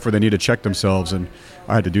 life where they need to check themselves, and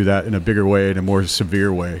I had to do that in a bigger way, in a more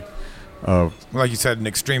severe way. Like you said, an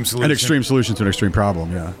extreme solution. An extreme solution to an extreme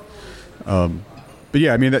problem, yeah. But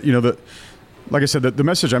yeah, I mean, that, you know, like I said, the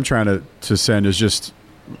message I'm trying to send is just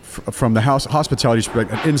from the hospitality,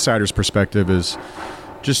 an insider's perspective, is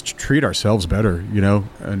just treat ourselves better, you know,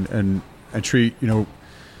 and treat, you know,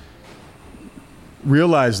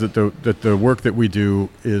 realize that the work that we do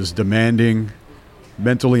is demanding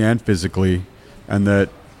mentally and physically, and that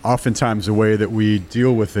oftentimes the way that we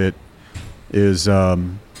deal with it is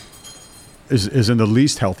in the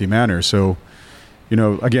least healthy manner. So, you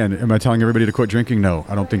know, again, am I telling everybody to quit drinking? No,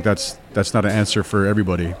 I don't think that's not an answer for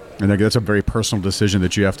everybody. And that's a very personal decision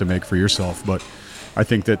that you have to make for yourself. But I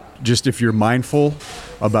think that just if you're mindful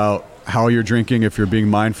about how you're drinking, if you're being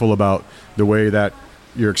mindful about the way that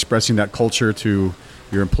you're expressing that culture to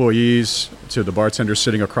your employees, to the bartender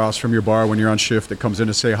sitting across from your bar when you're on shift that comes in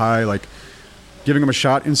to say hi, like, giving them a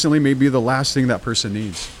shot instantly may be the last thing that person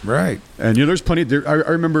needs. Right. And, you know, there's plenty. I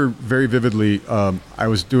remember very vividly, I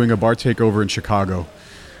was doing a bar takeover in Chicago,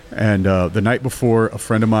 and the night before, a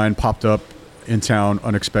friend of mine popped up in town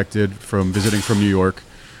unexpected from visiting from New York.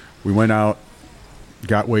 We went out,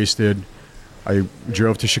 got wasted. I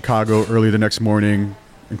drove to Chicago early the next morning,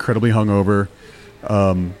 incredibly hungover.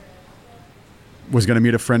 Was going to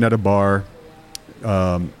meet a friend at a bar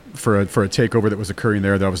for a takeover that was occurring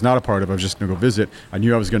there that I was not a part of. I was just going to go visit. I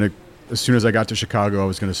knew I was going to as soon as I got to Chicago, I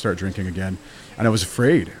was going to start drinking again. And I was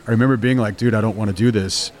afraid. I remember being like, dude, I don't want to do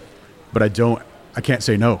this, but I can't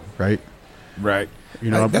say no, right? Right.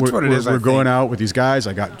 That's what it is. We're going out with these guys.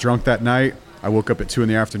 I got drunk that night. I woke up at 2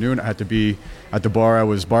 p.m. I had to be at the bar I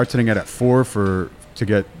was bartending at 4 to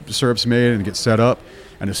get syrups made and get set up.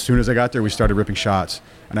 And as soon as I got there, we started ripping shots.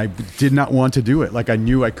 And I did not want to do it. Like I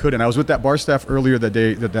knew I couldn't. I was with that bar staff earlier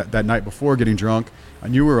that night before getting drunk. I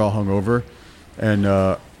knew we were all hungover. And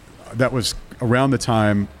that was around the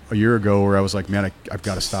time a year ago where I was like, man, I've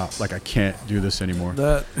got to stop. Like I can't do this anymore.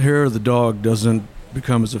 That hair of the dog doesn't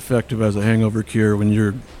become as effective as a hangover cure when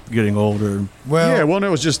you're getting older. No, it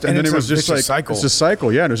was just, and then it was just like, cycle. It's a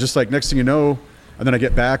cycle. Yeah. And it was just like, next thing you know, and then I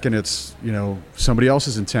get back and it's, somebody else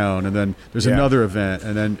is in town and then there's another event.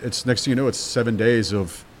 And then it's next thing you know, it's 7 days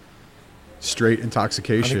of straight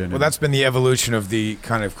intoxication. That's been the evolution of the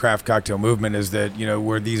kind of craft cocktail movement is that,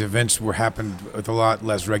 where these events happened with a lot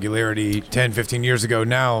less regularity 10, 15 years ago.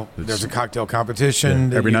 Now there's a cocktail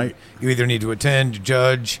competition. Every night. You either need to attend,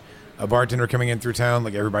 judge, a bartender coming in through town,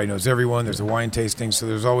 like everybody knows everyone. There's a wine tasting.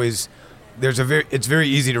 So it's very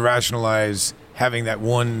easy to rationalize having that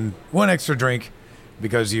one extra drink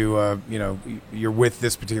because you're with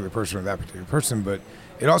this particular person or that particular person, but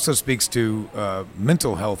it also speaks to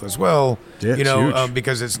mental health as well. Yeah, huge.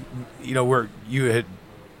 Because it's where you had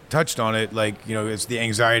touched on it, like it's the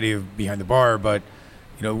anxiety of behind the bar, but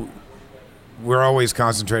we're always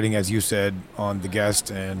concentrating, as you said, on the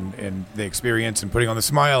guest and the experience and putting on the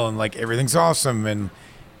smile and like everything's awesome and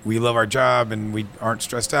we love our job and we aren't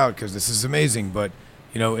stressed out because this is amazing, but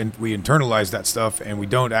and we internalize that stuff and we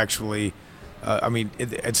don't actually.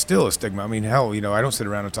 It's still a stigma. I mean, hell, I don't sit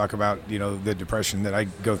around and talk about, the depression that I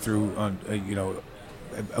go through on,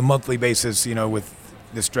 a monthly basis, with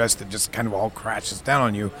the stress that just kind of all crashes down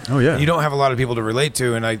on you. Oh, yeah. And you don't have a lot of people to relate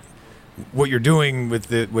to. And what you're doing with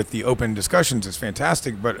the open discussions is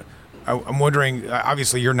fantastic. But I'm wondering,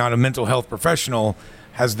 obviously, you're not a mental health professional.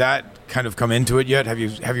 Has that kind of come into it yet? Have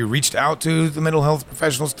you reached out to the mental health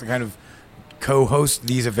professionals to kind of co-host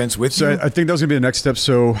these events with you? So I think that was gonna be the next step.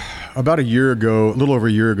 So about a little over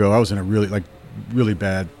a year ago, I was in a really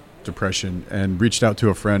bad depression and reached out to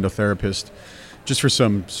a friend, a therapist, just for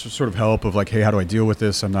some sort of help of like, hey, how do I deal with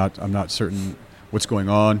this? I'm not certain what's going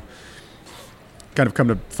on. Kind of come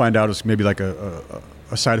to find out it's maybe like a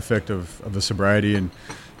side effect of the sobriety and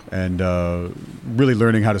really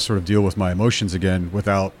learning how to sort of deal with my emotions again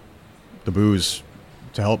without the booze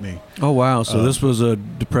to help me. Oh, wow. So this was a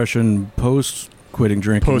depression post-quitting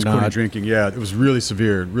drinking. Post-quitting drinking, yeah. It was really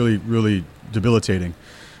severe, really, really debilitating.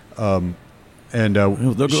 There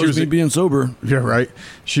goes me being sober. Yeah, right.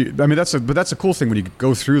 That's a cool thing when you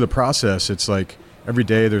go through the process. It's like every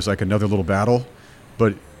day there's like another little battle,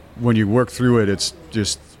 but when you work through it,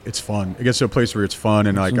 it's fun. It gets to a place where it's fun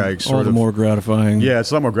and like all the more gratifying. Yeah,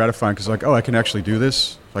 it's a lot more gratifying because like, oh, I can actually do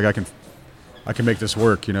this. Like I can make this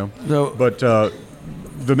work, But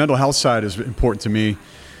the mental health side is important to me.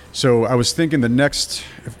 So I was thinking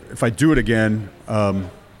if I do it again,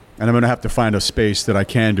 and I'm going to have to find a space that I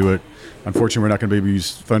can do it. Unfortunately, we're not going to be able to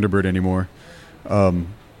use Thunderbird anymore.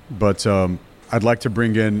 But I'd like to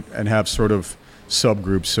bring in and have sort of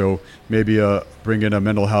subgroups. So maybe bring in a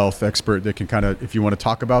mental health expert that can kind of, if you want to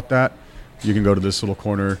talk about that, you can go to this little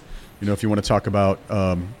corner. If you want to talk about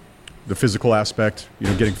the physical aspect,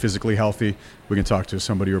 getting physically healthy, we can talk to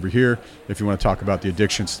somebody over here. If you want to talk about the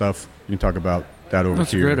addiction stuff, you can talk about that over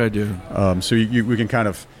That's here. That's a great idea. So we can kind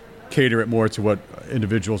of cater it more to what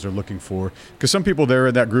individuals are looking for. Because some people there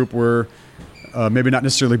in that group were maybe not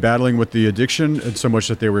necessarily battling with the addiction, and so much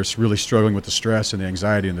that they were really struggling with the stress and the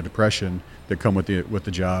anxiety and the depression that come with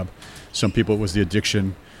the job. Some people it was the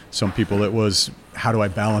addiction. Some people it was how do I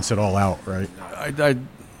balance it all out, right?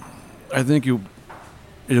 I think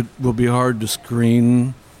it will be hard to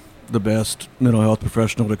screen the best mental health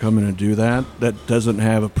professional to come in and do that doesn't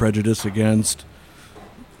have a prejudice against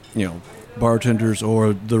bartenders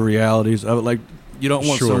or the realities of it. Like you don't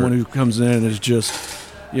want someone who comes in and is just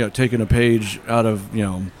taking a page out of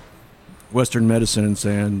Western medicine and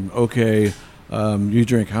saying, okay, you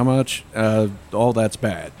drink how much? All that's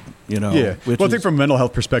bad. Yeah. Well, I think from a mental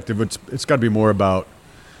health perspective, it's got to be more about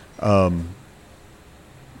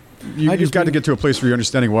you've got to get to a place where you're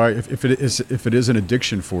understanding why, if it is an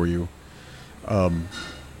addiction for you,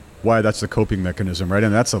 why that's the coping mechanism, right?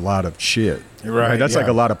 And that's a lot of shit, right? That's like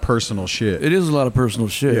a lot of personal shit. It is a lot of personal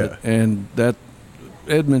shit, yeah. And that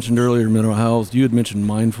Ed mentioned earlier mental health. You had mentioned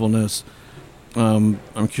mindfulness. I'm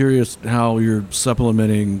curious how you're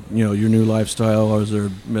supplementing, your new lifestyle. Is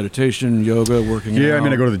there meditation, yoga, working out? Yeah,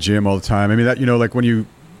 I go to the gym all the time. That, like when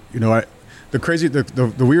the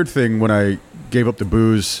weird thing when I gave up the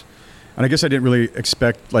booze And I guess I didn't really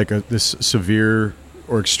expect like this severe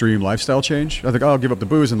or extreme lifestyle change. I think, I'll give up the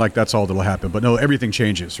booze and like that's all that'll happen. But no, everything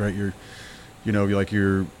changes, right? I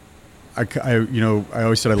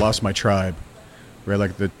always said I lost my tribe, right?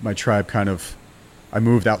 Like my tribe kind of, I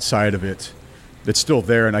moved outside of it. It's still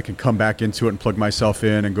there, and I can come back into it and plug myself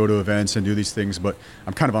in and go to events and do these things. But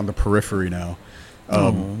I'm kind of on the periphery now.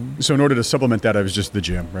 So in order to supplement that, I was just the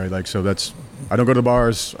gym, right? Like, so I don't go to the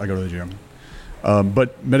bars, I go to the gym.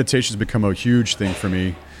 But meditation's become a huge thing for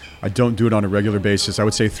me. I don't do it on a regular basis. I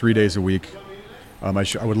would say 3 days a week. I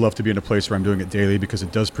would love to be in a place where I'm doing it daily because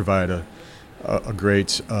it does provide a great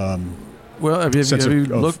sense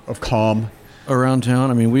of calm around town.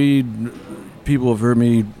 I mean, people have heard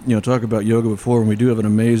me, talk about yoga before, and we do have an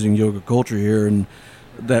amazing yoga culture here, and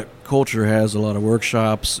that culture has a lot of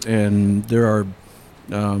workshops, and there are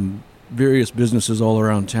various businesses all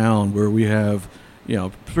around town where we have,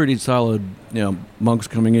 pretty solid, monks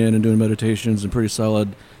coming in and doing meditations, and pretty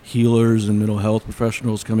solid healers and mental health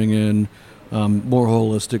professionals coming in, more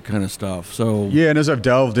holistic kind of stuff. So yeah, and as I've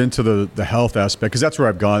delved into the health aspect, because that's where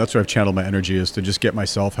I've gone, that's where I've channeled my energy, is to just get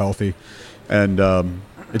myself healthy, and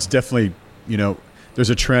it's definitely, there's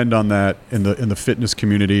a trend on that in the fitness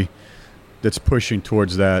community that's pushing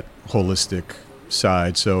towards that holistic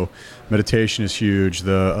side. So meditation is huge.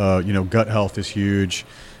 The gut health is huge.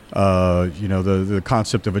 The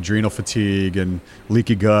concept of adrenal fatigue and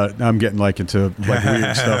leaky gut. Now I'm getting into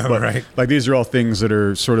weird stuff, but right. Like these are all things that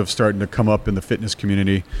are sort of starting to come up in the fitness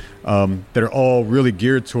community, that are all really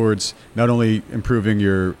geared towards not only improving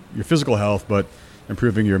your physical health, but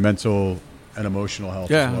improving your mental and emotional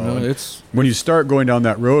health as well. It's when you start going down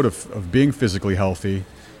that road of being physically healthy,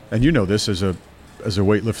 and this as a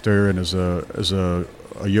weightlifter and as a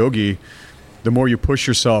yogi, the more you push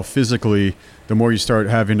yourself physically, the more you start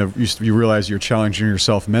you realize you're challenging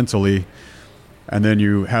yourself mentally, and then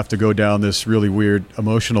you have to go down this really weird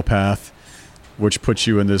emotional path, which puts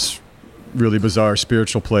you in this really bizarre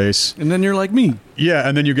spiritual place. And then you're like me. Yeah,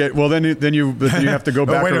 and then you get then you have to go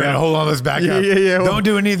back. Wait a minute, hold on, let's back up. Yeah. Don't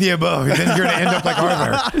do any of the above. Then you're going to end up like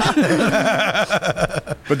Arthur.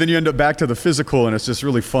 But then you end up back to the physical, and it's this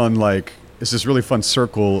really fun, it's this really fun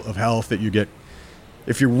circle of health that you get.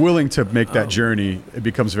 If you're willing to make that journey, it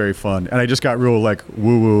becomes very fun. And I just got real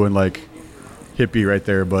woo-woo and hippie right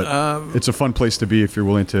there, but it's a fun place to be if you're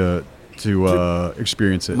willing to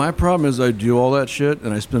experience it. My problem is I do all that shit,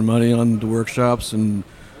 and I spend money on the workshops and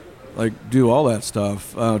do all that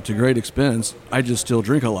stuff to great expense. I just still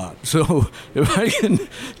drink a lot. So if I can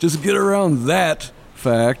just get around that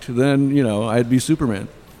fact, then I'd be Superman.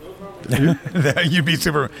 You'd be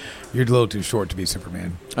Superman. You're a little too short to be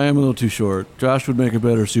Superman. I am a little too short. Josh would make a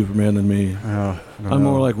better Superman than me. I'm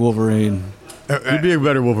more like Wolverine. You'd be a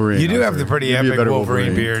better Wolverine. You do have the pretty epic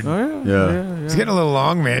Wolverine beard. Oh, yeah. It's getting a little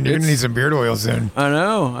long, man. You're going to need some beard oil soon. I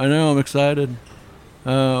know. I'm excited.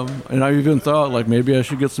 And I even thought maybe I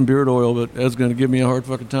should get some beard oil, but Ed's going to give me a hard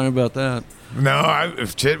fucking time about that. No,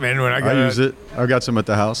 man. When I use it. I've got some at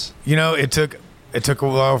the house. It took a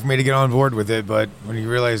while for me to get on board with it, but when you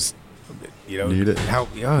realize, need it. How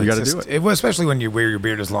you got to do it. Especially when you wear your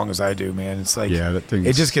beard as long as I do, man. It's that thing.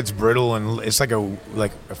 It just gets brittle, and it's like a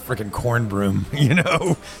freaking corn broom,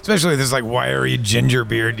 Especially this wiry ginger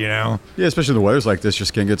beard, Yeah, especially the weather's like this, your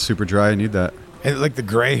skin gets super dry. You need that. And the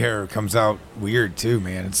gray hair comes out weird too,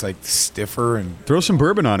 man. It's stiffer and throw some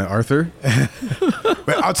bourbon on it, Arthur.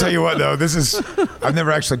 But I'll tell you what, though, I've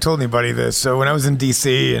never actually told anybody this. So when I was in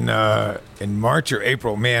DC in March or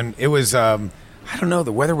April, man, it was I don't know,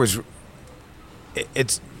 the weather was.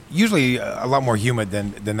 It's usually a lot more humid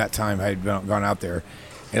than that time I had gone out there.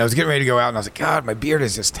 And I was getting ready to go out, and I was like, God, my beard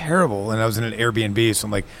is just terrible. And I was in an Airbnb, so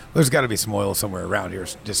I'm like, well, there's got to be some oil somewhere around here,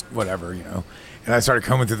 just whatever, And I started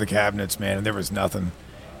combing through the cabinets, man, and there was nothing.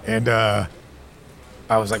 And I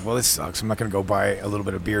was like, well, this sucks. I'm not going to go buy a little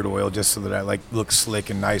bit of beard oil just so that I look slick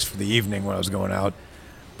and nice for the evening when I was going out.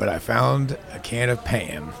 But I found a can of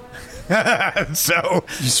Pam. So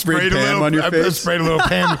you sprayed Pam on your face? I sprayed a little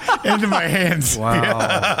Pam into my hands.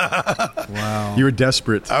 Wow. Wow. You were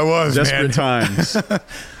desperate. I was, desperate man. times.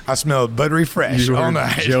 I smelled buttery fresh all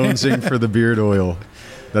night. Jonesing for the beard oil.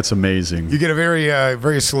 That's amazing. You get a very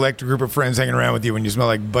very select group of friends hanging around with you when you smell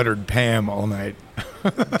like buttered Pam all night.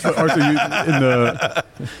 Arthur,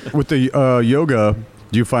 with the yoga,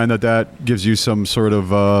 do you find that gives you some sort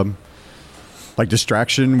of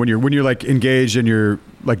distraction when you're engaged and you're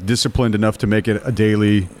disciplined enough to make it a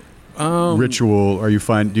daily ritual? Or do you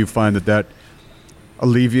find that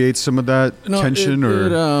alleviates some of that tension?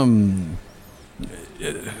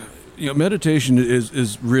 Meditation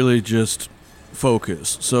is really just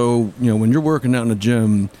focus. So when you're working out in the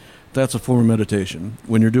gym, that's a form of meditation.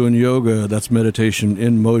 When you're doing yoga, that's meditation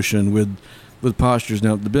in motion with postures.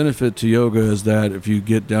 Now, the benefit to yoga is that if you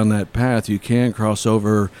get down that path, you can cross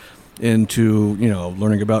over into,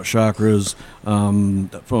 learning about chakras, and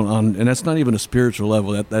that's not even a spiritual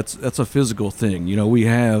level. That's a physical thing. We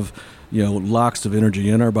have, locks of energy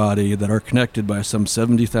in our body that are connected by some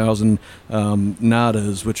 70,000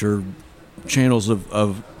 nadas, which are channels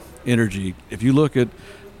of energy. If you look at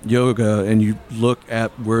yoga and you look at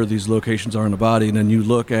where these locations are in the body, and then you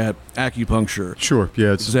look at acupuncture. Sure,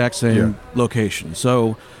 yeah. It's exact same location.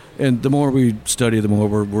 So, and the more we study, the more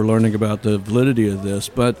we're learning about the validity of this.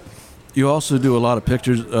 But you also do a lot of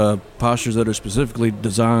postures that are specifically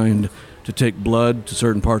designed to take blood to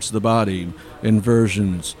certain parts of the body,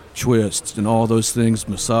 inversions, twists, and all those things,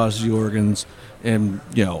 massage the organs, and,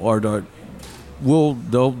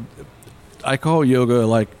 I call yoga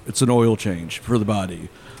like it's an oil change for the body.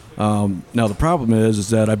 Now the problem is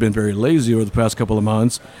that I've been very lazy over the past couple of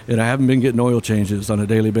months, and I haven't been getting oil changes on a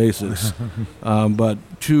daily basis. But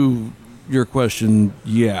to your question,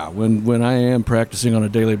 when I am practicing on a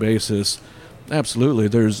daily basis, absolutely,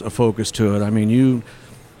 there's a focus to it. I mean,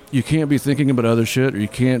 you can't be thinking about other shit, or you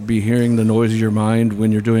can't be hearing the noise of your mind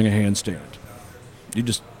when you're doing a handstand. You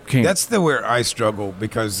just can't. That's where I struggle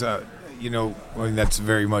because, that's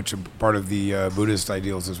very much a part of the Buddhist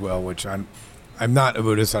ideals as well, which I'm not a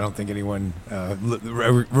Buddhist. I don't think anyone, a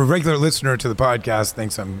regular listener to the podcast,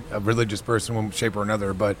 thinks I'm a religious person in one shape or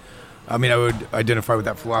another. But, I would identify with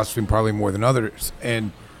that philosophy probably more than others.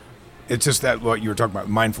 And it's just that what you were talking about,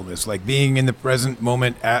 mindfulness, like being in the present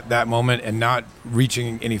moment at that moment and not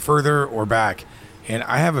reaching any further or back. And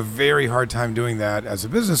I have a very hard time doing that as a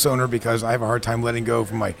business owner because I have a hard time letting go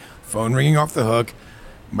from my phone ringing off the hook.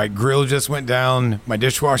 My grill just went down. My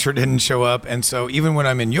dishwasher didn't show up. And so even when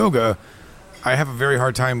I'm in yoga, I have a very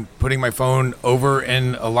hard time putting my phone over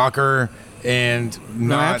in a locker and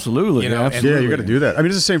not. Absolutely. Absolutely. Yeah, you got to do that.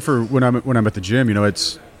 It's the same for when I'm at the gym.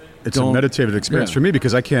 It's a meditative experience for me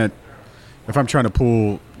because I can't. If I'm trying to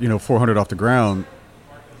pull 400 off the ground,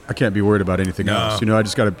 I can't be worried about anything else. I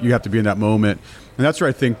just got to. You have to be in that moment, and that's where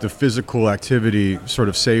I think the physical activity sort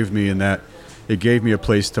of saved me in that it gave me a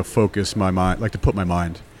place to focus my mind, like to put my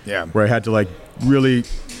mind. Yeah. Where I had to really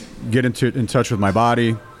get in touch with my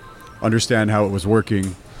body. Understand how it was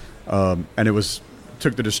working, and it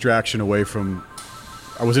took the distraction away from.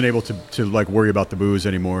 I wasn't able to worry about the booze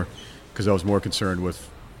anymore because I was more concerned with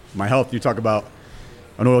my health. You talk about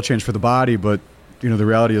an oil change for the body, but the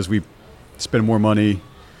reality is we spend more money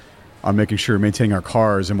on making sure maintaining our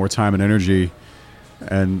cars and more time and energy,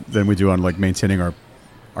 and than we do on maintaining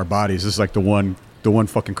our bodies. This is the one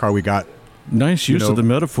fucking car we got. Nice use of the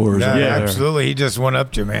metaphors. Yeah, absolutely. He just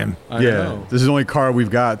one-upped you, man. I know. This is the only car we've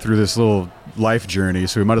got through this little life journey,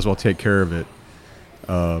 so we might as well take care of it.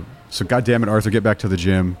 So goddamn it, Arthur, get back to the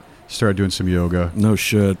gym. Start doing some yoga. No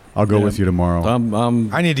shit. I'll go with you tomorrow.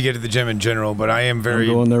 I need to get to the gym in general, but I am very.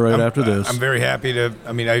 I'm going there after this. I'm very happy to.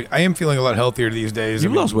 I am feeling a lot healthier these days. You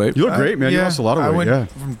lost weight. You look great, man. You lost a lot of weight. I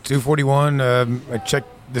went from 241. I checked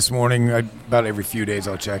this morning. About every few days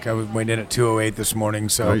I'll check. I went in at 208 this morning,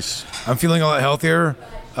 so nice. I'm feeling a lot healthier.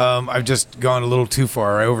 I've just gone a little too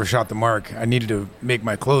far. I overshot the mark. I needed to make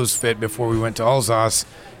my clothes fit before we went to Alsace,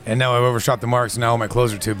 and now I've overshot the mark, so now all my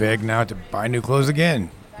clothes are too big. Now I have to buy new clothes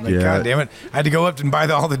again. God damn it. I had to go up and buy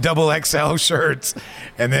all the double XL shirts,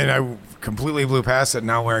 and then I completely blew past it,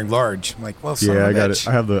 now wearing large. I'm like, well, son of a I got bitch.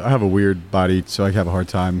 it. I have a weird body, so I have a hard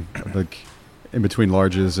time in between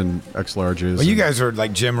larges and X larges. Well, you guys are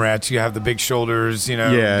like gym rats. You have the big shoulders,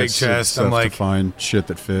 big chest. I'm like, to find shit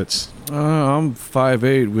that fits. I'm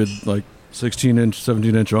 5'8" with 16-inch,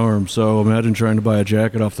 17-inch arms. So imagine trying to buy a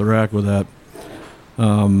jacket off the rack with that.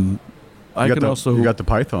 You got the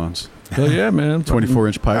pythons. Hell yeah, man!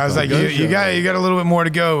 24-inch python. I was like, you got a little bit more to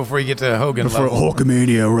go before you get to Hogan before level.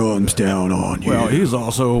 Hulkamania runs down on you. Well, he's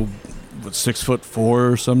also 6'4"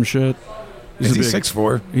 or some shit. Is he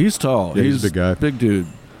 6'4"? He's tall. Yeah, he's a big guy. Big dude.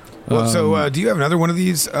 Well, so do you have another one of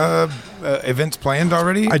these events planned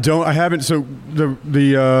already? I don't. I haven't. So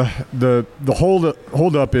the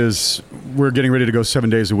hold up is we're getting ready to go 7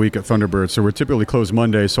 days a week at Thunderbird. So we're typically closed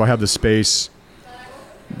Monday. So I have the space.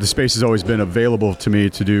 The space has always been available to me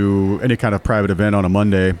to do any kind of private event on a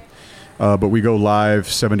Monday, but we go live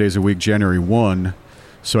 7 days a week, January 1.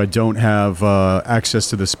 So I don't have access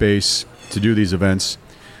to the space to do these events.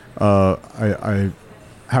 I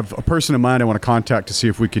have a person in mind I want to contact to see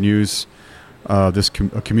if we can use a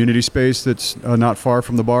community space that's not far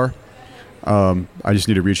from the bar. I just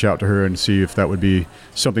need to reach out to her and see if that would be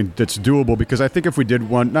something that's doable, because I think if we did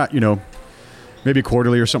one, maybe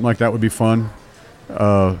quarterly or something like that would be fun.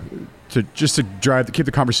 to keep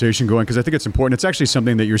the conversation going, because I think it's important. It's actually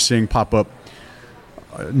something that you're seeing pop up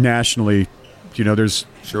nationally. You know, there's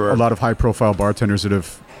a lot of high-profile bartenders that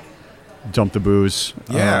have dumped the booze.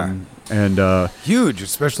 Yeah. And huge,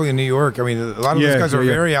 especially in New York. I mean, a lot of those guys are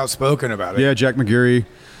very outspoken about it. Yeah, Jack McGarry, you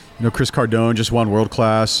know, Chris Cardone just won World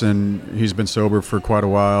Class, and he's been sober for quite a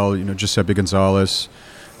while. You know, Giuseppe Gonzalez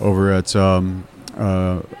over at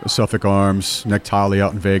Suffolk Arms, Nick Tolley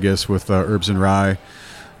out in Vegas with Herbs and Rye.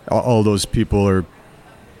 All those people are,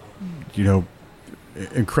 you know,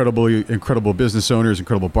 incredible business owners,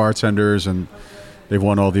 incredible bartenders, and they've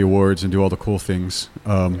won all the awards and do all the cool things.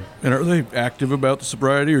 And are they active about the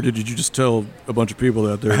sobriety, or did you just tell a bunch of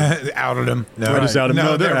people out there? Outed them. No, I just outed them.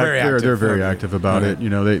 No, they're very active. They're very active about it. You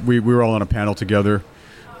know, we were all on a panel together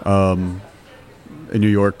in New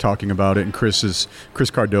York talking about it, and Chris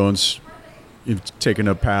Cardone's taken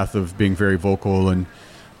a path of being very vocal and,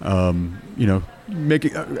 you know,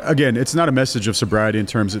 making again. It's not a message of sobriety in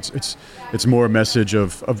terms. It's more a message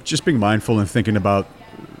of just being mindful and thinking about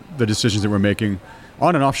the decisions that we're making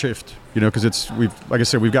on and off shift, you know, because like I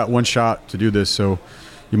said, we've got one shot to do this, so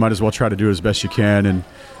you might as well try to do it as best you can. And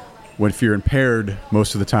if you're impaired,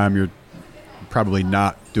 most of the time you're probably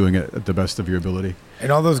not doing it at the best of your ability.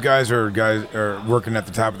 And all those guys are working at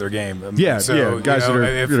the top of their game. Yeah, so, guys that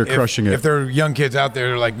are crushing it. If there are young kids out there,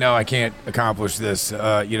 they're like, no, I can't accomplish this.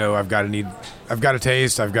 You know, I've got to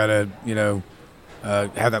taste. I've got to, you know,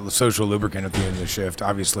 have that social lubricant at the end of the shift.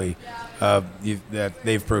 Obviously, that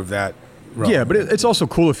they've proved that. Wrong. Yeah, but it's also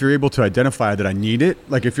cool if you're able to identify that I need it.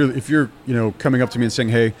 Like if you're you know, coming up to me and saying,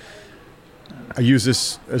 hey, I use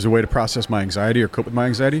this as a way to process my anxiety or cope with my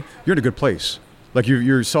anxiety, you're in a good place. Like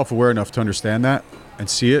you're self-aware enough to understand that and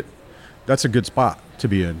see it. That's a good spot to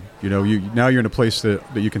be in. You know, now you're in a place that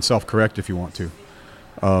you can self-correct if you want to.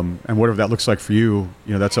 And whatever that looks like for you,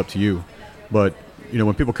 you know, that's up to you. But, you know,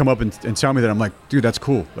 when people come up and tell me that, I'm like, dude, that's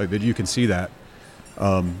cool. Like that you can see that.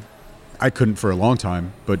 I couldn't for a long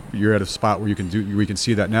time, but you're at a spot where we can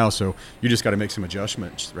see that now. So you just got to make some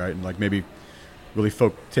adjustments, right? And like maybe really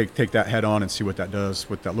take that head on and see what that does,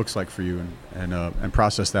 what that looks like for you, and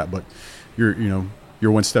process that. But you're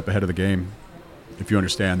one step ahead of the game if you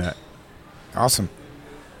understand that. Awesome.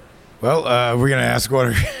 Well, we're gonna ask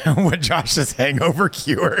what Josh's hangover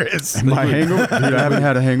cure is. My hangover? Dude, I haven't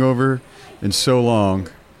had a hangover in so long.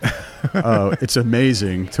 It's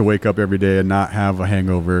amazing to wake up every day and not have a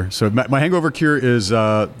hangover. So my hangover cure is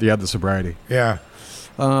the sobriety. Yeah.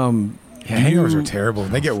 Hangovers are terrible.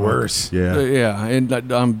 They get worse. Yeah. Yeah,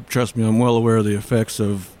 and trust me, I'm well aware of the effects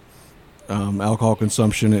of alcohol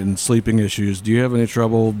consumption and sleeping issues. Do you have any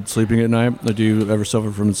trouble sleeping at night? Do you ever suffer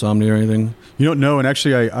from insomnia or anything? You don't know, and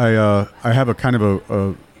actually, I have a kind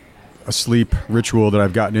of a sleep ritual that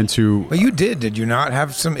I've gotten into. Well, you did. Did you not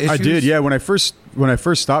have some issues? I did. Yeah. When I first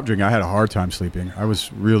stopped drinking, I had a hard time sleeping. I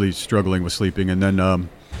was really struggling with sleeping, and then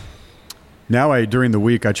now during the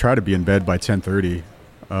week I try to be in bed by 10:30.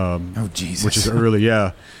 Oh Jesus! Which is early.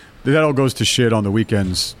 Yeah. That all goes to shit on the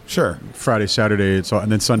weekends. Sure. Friday, Saturday,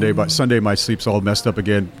 and then Sunday. But Sunday, my sleep's all messed up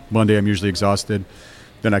again. Monday, I'm usually exhausted.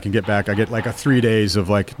 Then I can get back. I get like 3 days of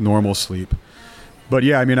like normal sleep. But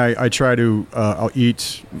yeah, I mean, I try to. I'll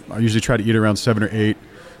eat. I usually try to eat around 7 or 8.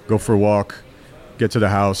 Go for a walk. Get to the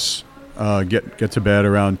house. Get to bed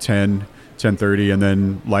around 10:30, and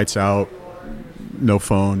then lights out. No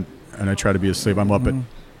phone, and I try to be asleep. I'm up at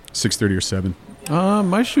 6:30 or 7.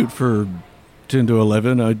 I shoot for 10 to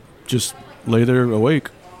 11. I just lay there awake.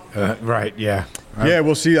 Right, yeah. Yeah,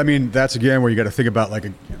 well, see, I mean, that's again where you got to think about like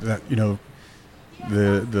that, you know,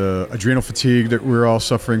 the adrenal fatigue that we're all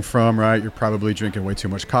suffering from, right? You're probably drinking way too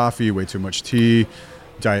much coffee, way too much tea,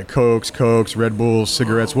 Diet Cokes, Red Bulls,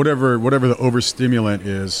 cigarettes, whatever the overstimulant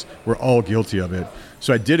is. We're all guilty of it.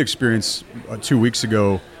 So I did experience 2 weeks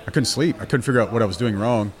ago, I couldn't sleep. I couldn't figure out what I was doing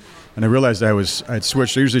wrong. And I realized I had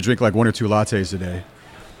switched. I usually drink like 1 or 2 lattes a day.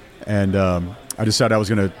 And I decided I was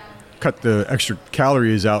going to cut the extra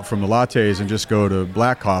calories out from the lattes and just go to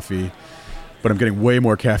black coffee. But I'm getting way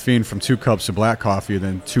more caffeine from 2 cups of black coffee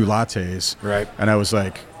than 2 lattes. Right. And I was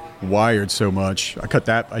like wired so much. I cut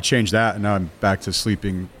that. I changed that, and now I'm back to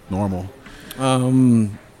sleeping normal.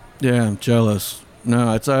 Yeah, I'm jealous.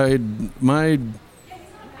 No, my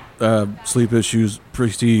sleep issues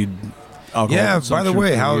precede alcohol. Yeah, by the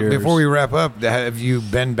way, years. before we wrap up, have you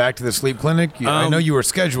been back to the sleep clinic? I know you were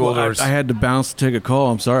scheduled. Well, I had to bounce to take a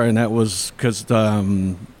call. I'm sorry, and that was because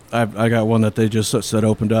I got one that they just said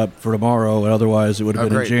opened up for tomorrow, and otherwise it would have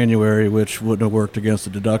been in January, which wouldn't have worked against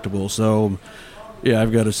the deductible. So, yeah,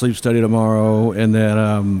 I've got a sleep study tomorrow, and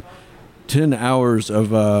then 10 hours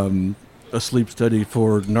of a sleep study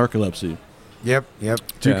for narcolepsy. Yep.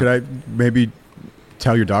 Dude, could I maybe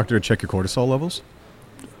tell your doctor to check your cortisol levels?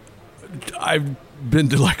 I've been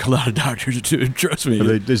to like a lot of doctors too. Trust me.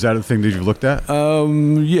 Is that a thing that you've looked at?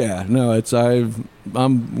 Yeah. No,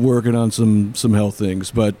 I'm working on some health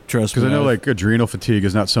things, but trust me. Because I know like adrenal fatigue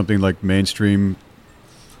is not something like mainstream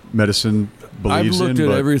medicine believes in. I've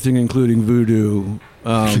looked at everything, including voodoo.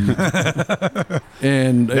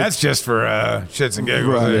 And that's just for shits and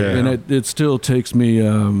giggles. Right. Yeah. And it still takes me.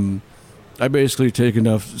 I basically take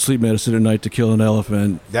enough sleep medicine at night to kill an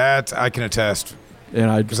elephant. That I can attest. And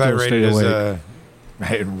I because I rated it as I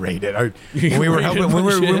didn't rate it. When we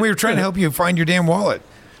were trying to help you find your damn wallet.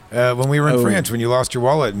 When we were in France, when you lost your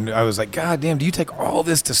wallet, and I was like, God damn, do you take all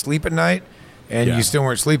this to sleep at night? And you still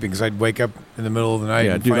weren't sleeping because I'd wake up in the middle of the night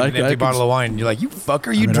and find an empty bottle of wine. And you're like, you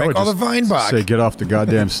fucker, you drank all the Weinbach. Say, get off the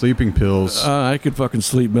goddamn sleeping pills. I could fucking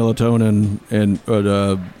sleep melatonin and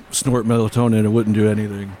snort melatonin and it wouldn't do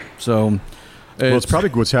anything. So, it's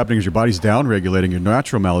probably what's happening is your body's down-regulating your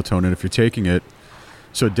natural melatonin if you're taking it.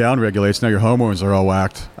 So it down-regulates. Now your hormones are all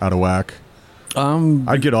out of whack.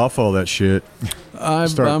 I'd get off all that shit.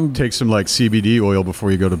 Take some like CBD oil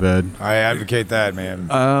before you go to bed. I advocate that, man.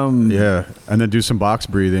 Yeah, and then do some box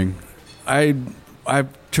breathing. I've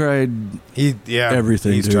tried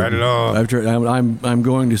everything. He's tried it all. I've tried. I'm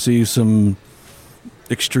going to see some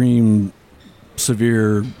extreme,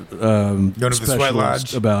 severe going to the sweat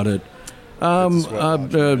lodge about it. I'm a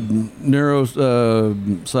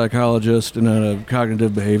neuropsychologist and a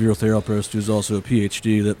cognitive behavioral therapist who's also a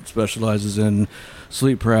PhD that specializes in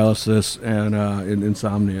sleep paralysis and in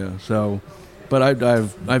insomnia. So, but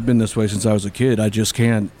I've been this way since I was a kid. I just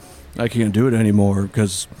can't do it anymore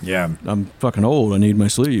because I'm fucking old. I need my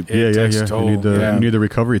sleep. Yeah. You need the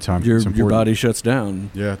recovery time. Your body shuts down.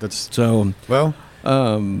 Yeah, that's so. Well,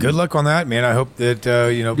 good luck on that, man. I hope that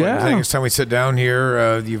next time we sit down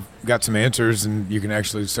here, you've got some answers and you can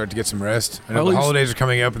actually start to get some rest. I know the holidays are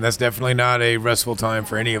coming up, and that's definitely not a restful time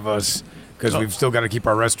for any of us because we've still got to keep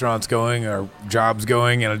our restaurants going, our jobs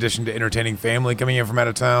going, in addition to entertaining family coming in from out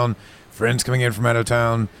of town, friends coming in from out of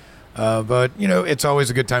town. But it's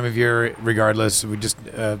always a good time of year, regardless. We just,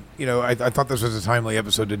 I thought this was a timely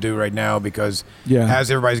episode to do right now because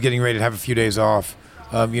as everybody's getting ready to have a few days off.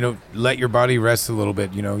 Let your body rest a little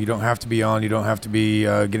bit. You don't have to be on. You don't have to be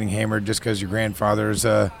getting hammered just because your grandfather's,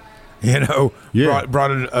 brought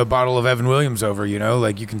a bottle of Evan Williams over.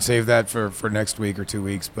 Like you can save that for next week or 2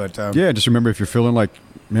 weeks. But just remember if you're feeling like,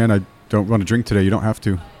 man, I don't want to drink today, you don't have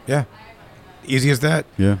to. Yeah, easy as that.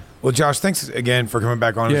 Yeah. Well, Josh, thanks again for coming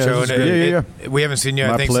back on the show. We haven't seen you,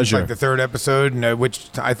 I think, pleasure. since like the third episode,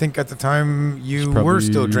 which I think at the time you were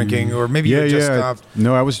still drinking, or maybe you just stopped.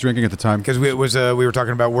 No, I was drinking at the time. Because we were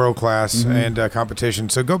talking about world class and competition.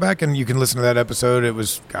 So go back and you can listen to that episode. It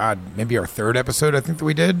was, maybe our third episode, I think, that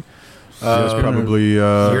we did. It's probably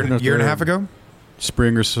a year and a half ago?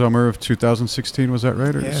 Spring or summer of 2016, was that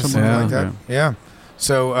right? Or something like that. Yeah.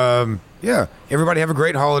 So, everybody have a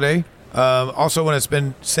great holiday. Also want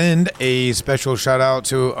to send a special shout out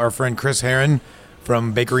to our friend Chris Heron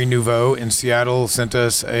from Bakery Nouveau in Seattle. Sent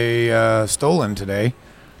us a Stollen today,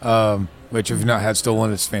 which if you've not had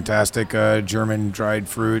Stollen, it's fantastic. German dried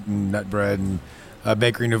fruit and nut bread, and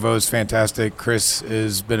Bakery Nouveau is fantastic. Chris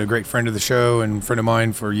has been a great friend of the show and friend of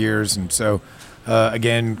mine for years, and so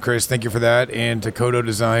again, Chris, thank you for that. And to Kodo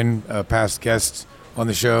Design, past guests on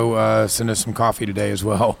the show, send us some coffee today as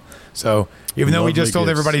well. So even though we just told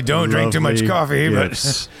everybody don't drink too much coffee,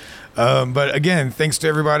 but again, thanks to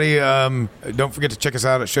everybody. Don't forget to check us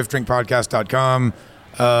out at shiftdrinkpodcast.com.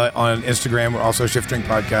 On Instagram, we're also Shift Drink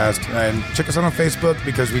Podcast. And check us out on Facebook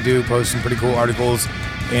because we do post some pretty cool articles.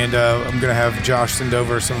 And I'm going to have Josh send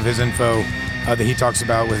over some of his info that he talks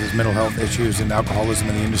about with his mental health issues and alcoholism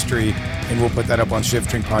in the industry. And we'll put that up on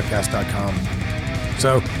shiftdrinkpodcast.com.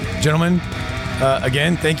 So, gentlemen,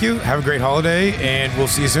 again, thank you. Have a great holiday, and we'll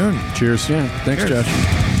see you soon. Cheers. Yeah, thanks,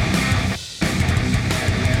 Josh.